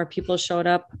progressed, more people showed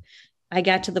up. I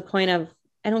got to the point of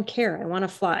I don't care, I want to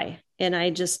fly, and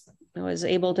I was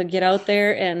able to get out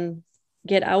there and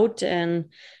get out. And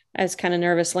I was kind of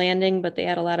nervous landing, but they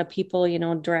had a lot of people,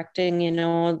 directing,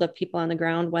 the people on the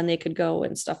ground when they could go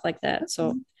and stuff like that.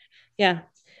 So yeah,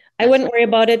 I wouldn't worry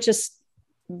about it. Just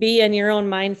be in your own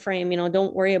mind frame,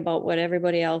 don't worry about what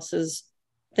everybody else is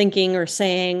thinking or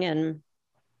saying and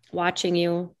watching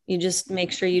you. You just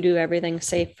make sure you do everything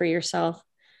safe for yourself.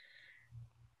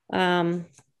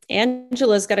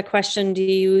 Angela's got a question. Do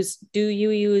you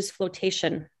use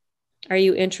flotation? Are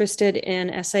you interested in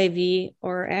SIV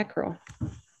or acro?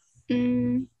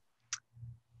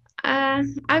 I've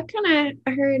kind of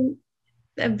heard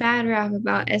a bad rap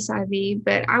about SIV,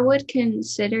 but I would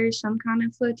consider some kind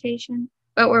of flotation.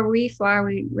 But where we fly,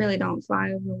 we really don't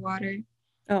fly over water.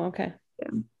 Oh, okay. Yeah.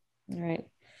 All right.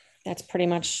 That's pretty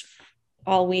much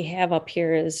all we have up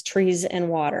here is trees and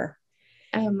water.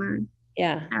 Oh man.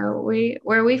 Yeah.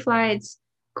 Where we fly, it's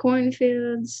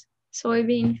cornfields,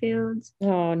 soybean fields.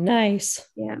 Oh, nice.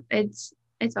 Yeah, it's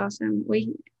awesome.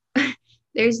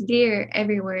 There's deer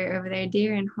everywhere over there,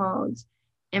 deer and hogs.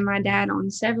 And my dad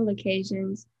on several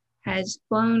occasions has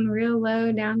flown real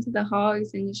low down to the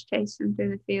hogs and just chased them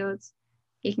through the fields.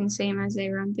 You can see them as they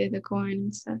run through the corn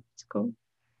and stuff. It's cool.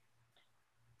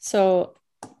 So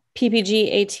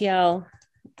PPG ATL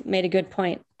made a good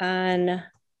point on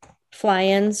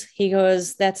fly-ins. He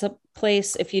goes, that's a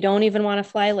place, if you don't even want to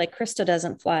fly, like Krista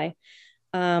doesn't fly.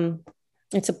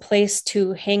 It's a place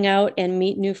to hang out and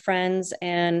meet new friends.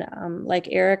 And like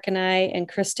Eric and I and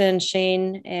Krista and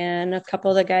Shane and a couple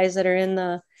of the guys that are in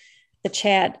the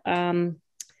chat,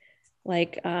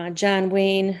 like John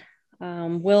Wayne,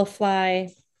 Will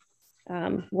Fly.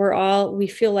 We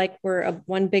feel like we're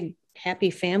one big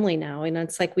happy family now. And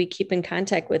it's like we keep in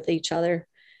contact with each other.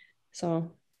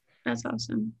 So that's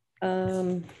awesome.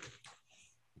 You'll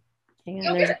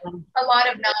get a lot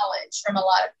of knowledge from a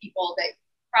lot of people that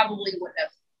probably wouldn't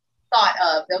have thought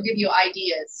of. They'll give you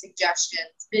ideas,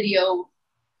 suggestions, video,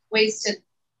 ways to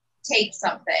take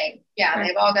something. Yeah, right.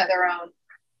 They've all got their own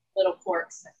little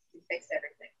quirks to fix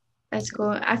everything. That's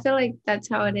cool. I feel like that's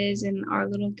how it is in our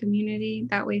little community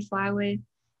that we fly with.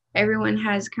 Everyone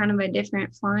has kind of a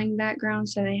different flying background,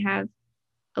 so they have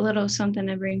a little something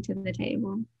to bring to the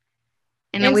table.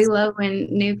 And we love when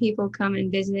new people come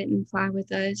and visit and fly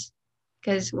with us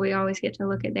because we always get to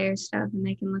look at their stuff and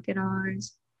they can look at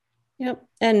ours. Yep.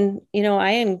 And,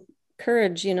 I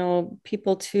encourage,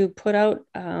 people to put out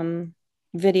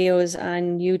videos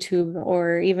on YouTube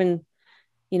or even,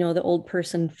 the old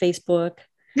person Facebook.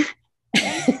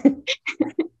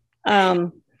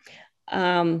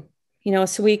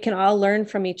 So we can all learn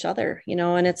from each other,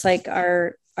 and it's like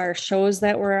our shows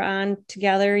that we're on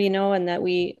together, and that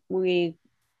we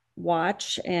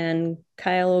watch, and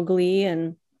Kyle O'Glee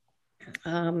and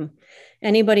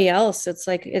anybody else. It's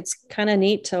like, it's kind of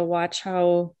neat to watch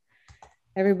how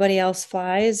everybody else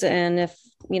flies. And if,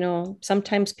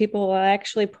 sometimes people will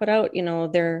actually put out,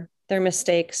 their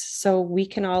mistakes, so we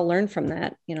can all learn from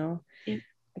that. Yeah.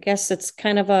 I guess it's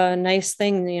kind of a nice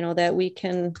thing, that we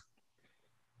can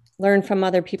learn from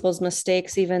other people's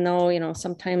mistakes, even though,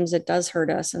 sometimes it does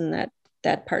hurt us, and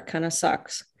that part kind of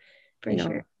sucks. For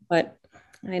sure. But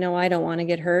I know I don't want to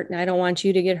get hurt, and I don't want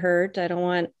you to get hurt. I don't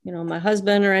want, my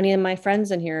husband or any of my friends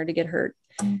in here to get hurt.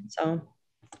 Mm-hmm. So,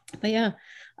 but yeah.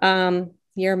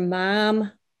 Your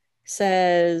mom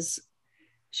says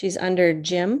she's under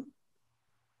Jim.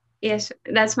 Yes,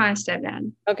 that's my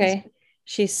stepdad. Okay.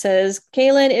 She says,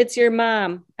 Kaylin, it's your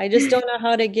mom. I just don't know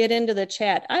how to get into the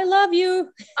chat. I love you.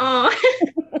 Oh,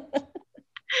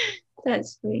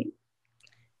 that's sweet.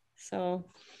 So,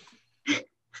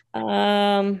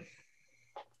 Dad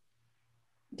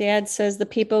says the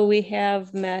people we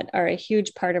have met are a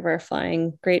huge part of our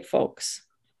flying. Great folks.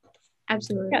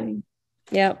 Absolutely.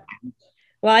 Yeah.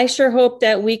 Well, I sure hope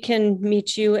that we can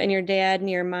meet you and your dad and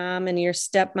your mom and your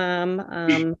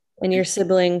stepmom and your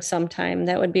sibling sometime.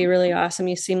 That would be really awesome.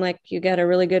 You seem like you got a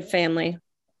really good family.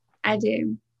 I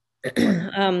do. Very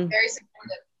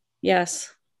supportive.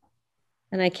 Yes.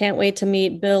 And I can't wait to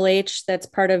meet Bill H. That's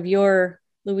part of your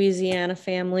Louisiana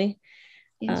family.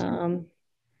 Yes,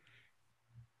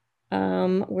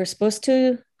 We're supposed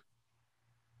to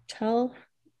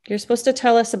you're supposed to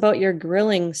tell us about your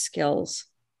grilling skills.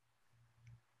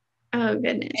 oh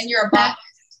goodness. And you're a botanist.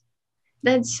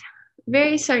 That's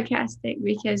very sarcastic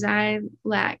because I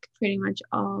lack pretty much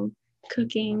all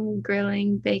cooking,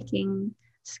 grilling, baking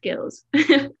skills.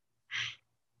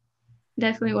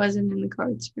 Definitely wasn't in the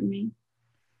cards for me.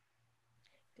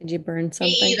 Did you burn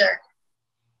something? Me either.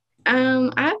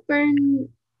 I've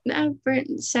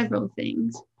burnt several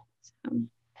things. So.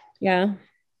 Yeah.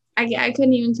 I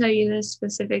couldn't even tell you the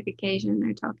specific occasion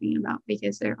they're talking about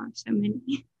because there are so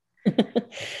many.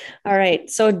 All right.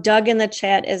 So Doug in the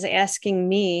chat is asking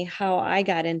me how I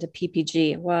got into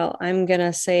PPG. Well, I'm going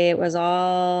to say it was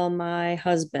all my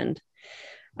husband.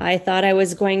 I thought I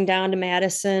was going down to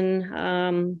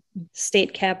Madison,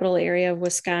 state capital area of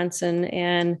Wisconsin,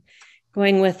 and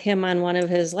going with him on one of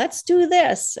his, let's do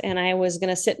this. And I was going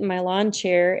to sit in my lawn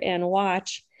chair and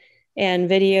watch and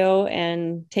video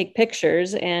and take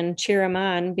pictures and cheer him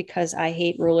on because I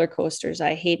hate roller coasters.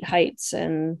 I hate heights,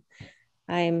 and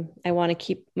I want to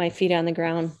keep my feet on the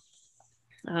ground.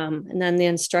 And then the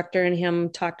instructor and him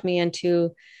talked me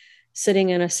into sitting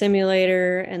in a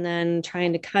simulator and then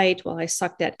trying to kite. Well, I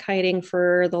sucked at kiting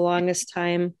for the longest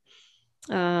time.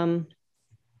 And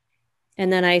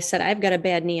then I said, I've got a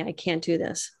bad knee. I can't do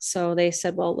this. So they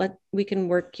said, well, we can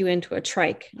work you into a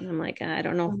trike. And I'm like, I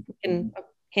don't know if we can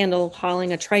handle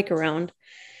hauling a trike around.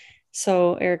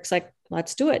 So Eric's like,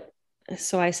 let's do it.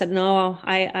 So I said, no,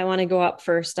 I want to go up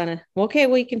first okay,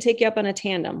 we can take you up on a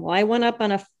tandem. Well, I went up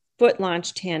on a foot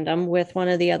launch tandem with one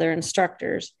of the other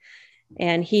instructors,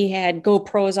 and he had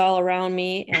GoPros all around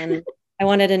me. And I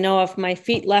wanted to know if my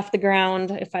feet left the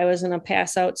ground, if I was going to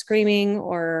pass out screaming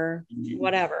or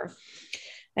whatever.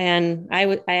 And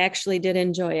I actually did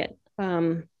enjoy it.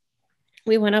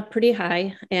 We went up pretty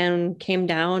high and came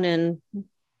down, and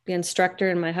the instructor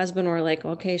and my husband were like,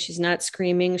 okay, she's not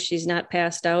screaming, she's not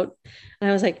passed out. And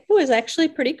I was like, it was actually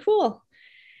pretty cool.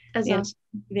 That's awesome.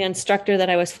 The instructor that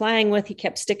I was flying with, he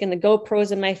kept sticking the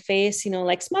GoPros in my face,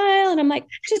 like smile. And I'm like,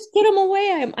 just get them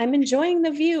away. I'm enjoying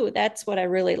the view. That's what I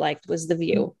really liked, was the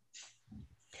view.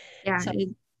 Yeah, so it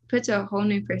puts a whole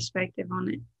new perspective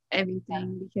on it,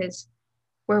 everything, because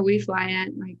where we fly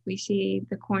at, like, we see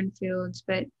the cornfields,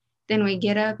 but then we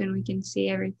get up and we can see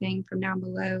everything from down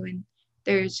below, and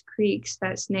there's creeks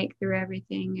that snake through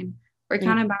everything, and we're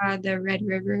kind of by the Red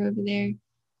River over there.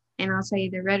 And I'll tell you,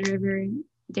 the Red River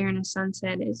during a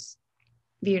sunset is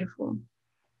beautiful.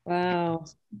 Wow.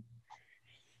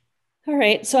 All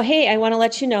right. So, hey, I want to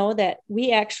let you know that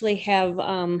we actually have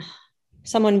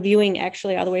someone viewing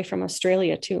actually all the way from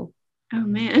Australia too. Oh,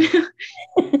 man.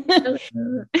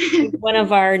 One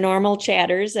of our normal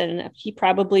chatters, and he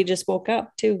probably just woke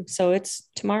up too. So it's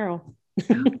tomorrow.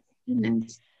 Oh,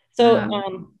 goodness.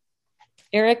 So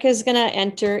Eric is going to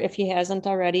enter, if he hasn't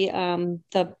already,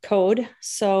 the code.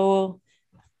 So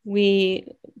we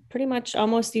pretty much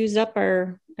almost used up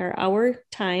our hour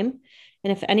time.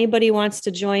 And if anybody wants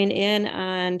to join in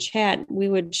on chat, we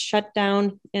would shut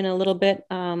down in a little bit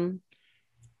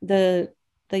the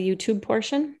YouTube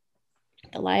portion,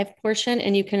 the live portion,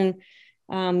 and you can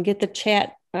get the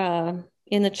chat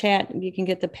in the chat. You can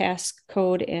get the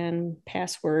passcode and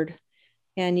password,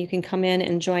 and you can come in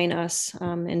and join us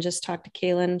and just talk to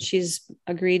Kaylin. She's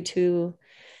agreed to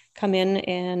come in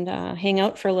and hang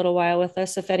out for a little while with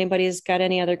us. If anybody's got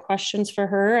any other questions for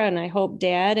her, and I hope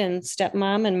dad and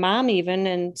stepmom and mom even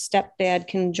and stepdad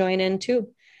can join in too.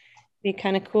 Be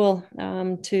kind of cool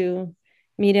to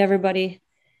meet everybody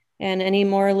and any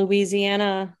more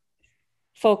Louisiana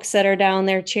folks that are down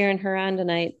there cheering her on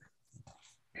tonight.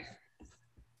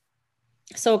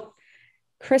 So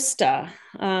Krista,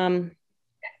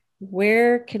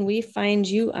 where can we find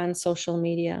you on social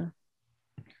media?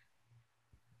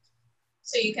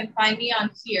 So you can find me on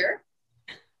here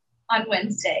on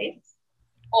Wednesdays,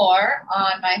 or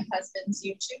on my husband's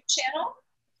YouTube channel,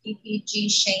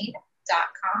 ppgshane.com.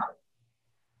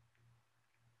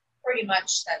 Pretty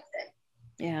much that's it.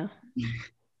 Yeah.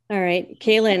 All right.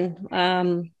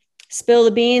 Kaylin, spill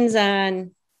the beans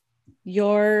on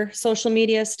your social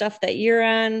media stuff that you're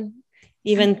on.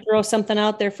 Even throw something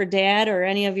out there for dad or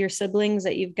any of your siblings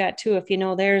that you've got too, if you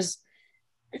know theirs.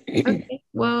 Okay.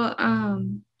 Well,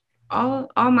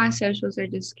 all my socials are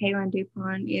just Kaylin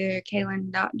DuPont, either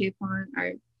Kaylin.DuPont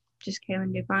or just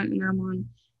Kaylin DuPont, and I'm on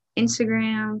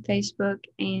Instagram, Facebook,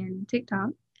 and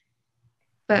TikTok.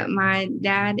 But my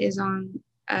dad is on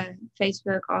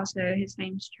Facebook also. His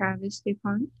name's Travis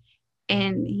DuPont,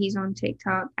 and he's on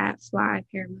TikTok at Fly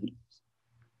Paramotors.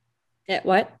 At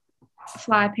what?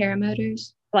 Fly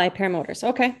Paramotors. Fly Paramotors.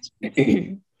 Okay.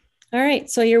 All right.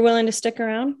 So you're willing to stick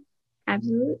around?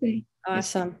 Absolutely.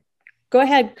 Awesome. Go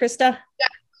ahead, Krista.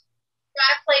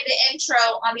 Gotta play the intro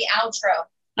on the outro.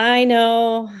 I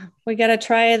know. We got to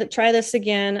try this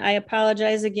again. I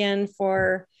apologize again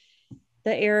for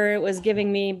the error it was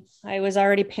giving me. I was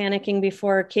already panicking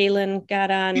before Kaylin got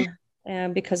on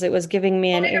because it was giving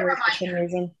me an error for some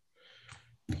reason.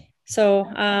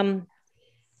 So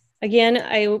again,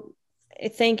 I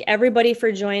thank everybody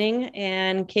for joining.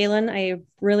 And Kaylin, I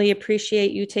really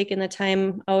appreciate you taking the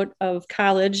time out of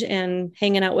college and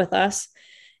hanging out with us.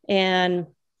 And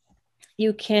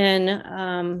you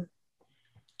can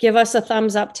give us a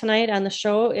thumbs up tonight on the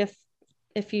show if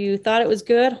you thought it was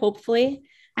good, hopefully.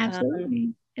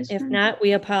 Absolutely. If not,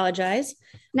 we apologize.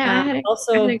 No, I had a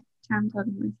good time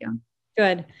talking with you.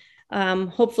 Good.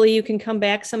 Hopefully you can come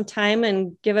back sometime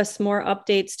and give us more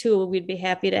updates too. We'd be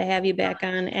happy to have you back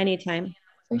on anytime.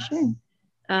 For sure.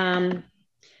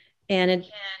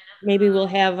 Maybe we'll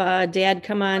have Dad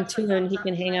come on too, and he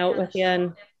can hang out with you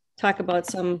and talk about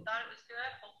some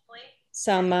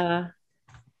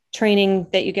training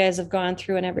that you guys have gone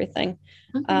through and everything.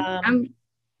 Okay.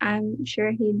 I'm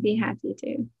sure he'd be happy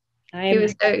to. He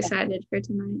was so excited for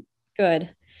tonight.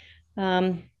 Good.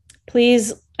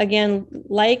 Please, again,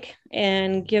 like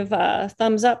and give a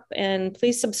thumbs up, and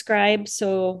please subscribe.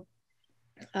 So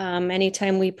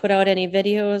anytime we put out any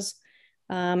videos,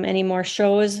 any more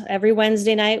shows, every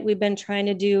Wednesday night, we've been trying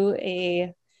to do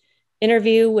a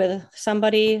interview with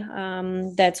somebody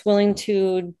that's willing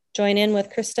to join in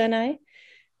with Krista and I.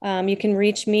 You can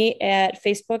reach me at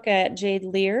Facebook at Jade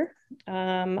Lear.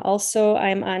 Also,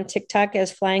 I'm on TikTok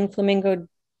as Flying Flamingo.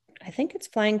 I think it's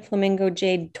Flying Flamingo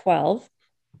Jade 12.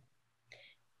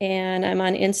 And I'm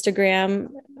on Instagram,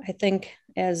 I think,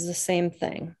 as the same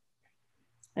thing.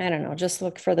 I don't know, just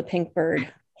look for the pink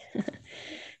bird.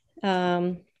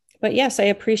 But yes, I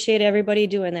appreciate everybody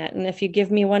doing that. And if you give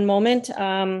me one moment,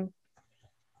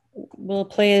 we'll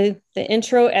play the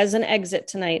intro as an exit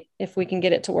tonight, if we can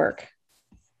get it to work.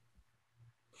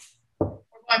 We're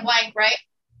going blank, right?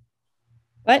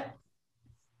 What?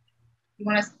 You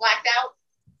want us blacked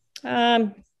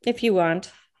out? If you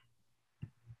want.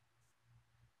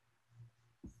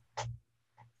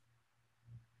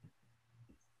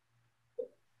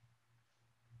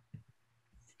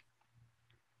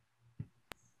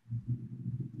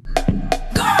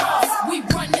 Girls, we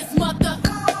run this mother.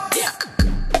 Yeah.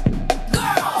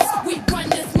 Girls, we run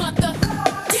this mother.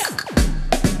 Yeah.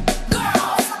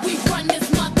 Girls, we run this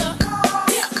mother.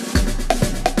 Yeah.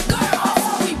 Girls,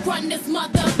 we run this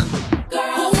mother.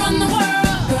 Girls, who run the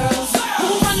world? Girls, who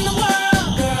run the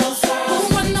world?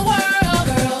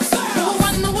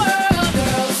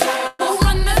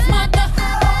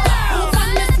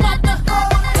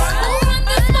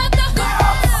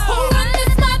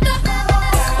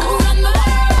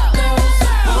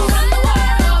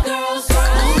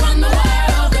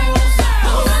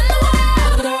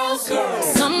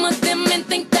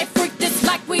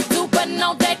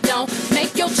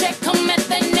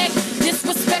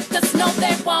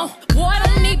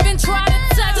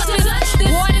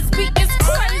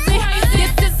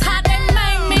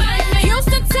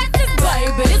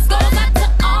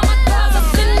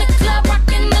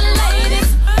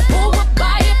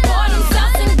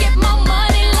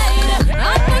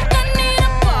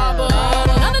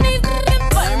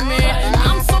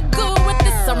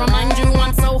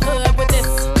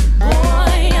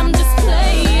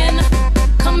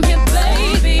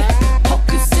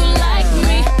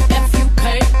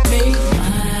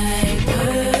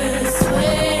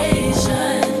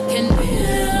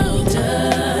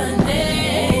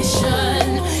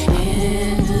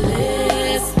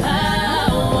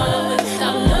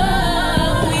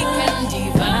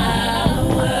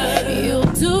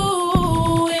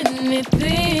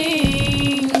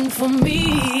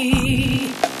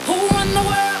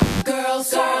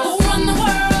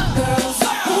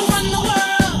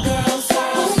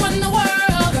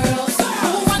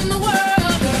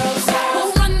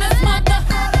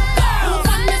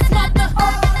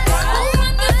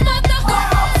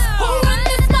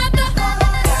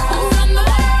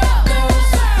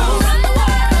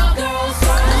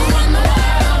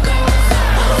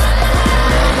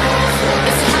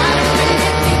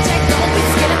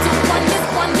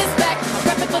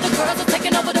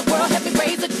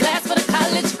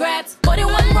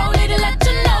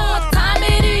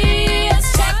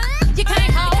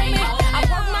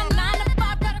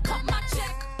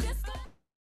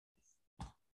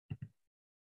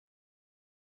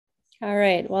 All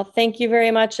right. Well, thank you very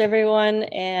much, everyone,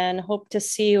 and hope to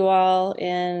see you all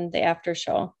in the after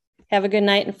show. Have a good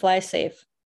night and fly safe.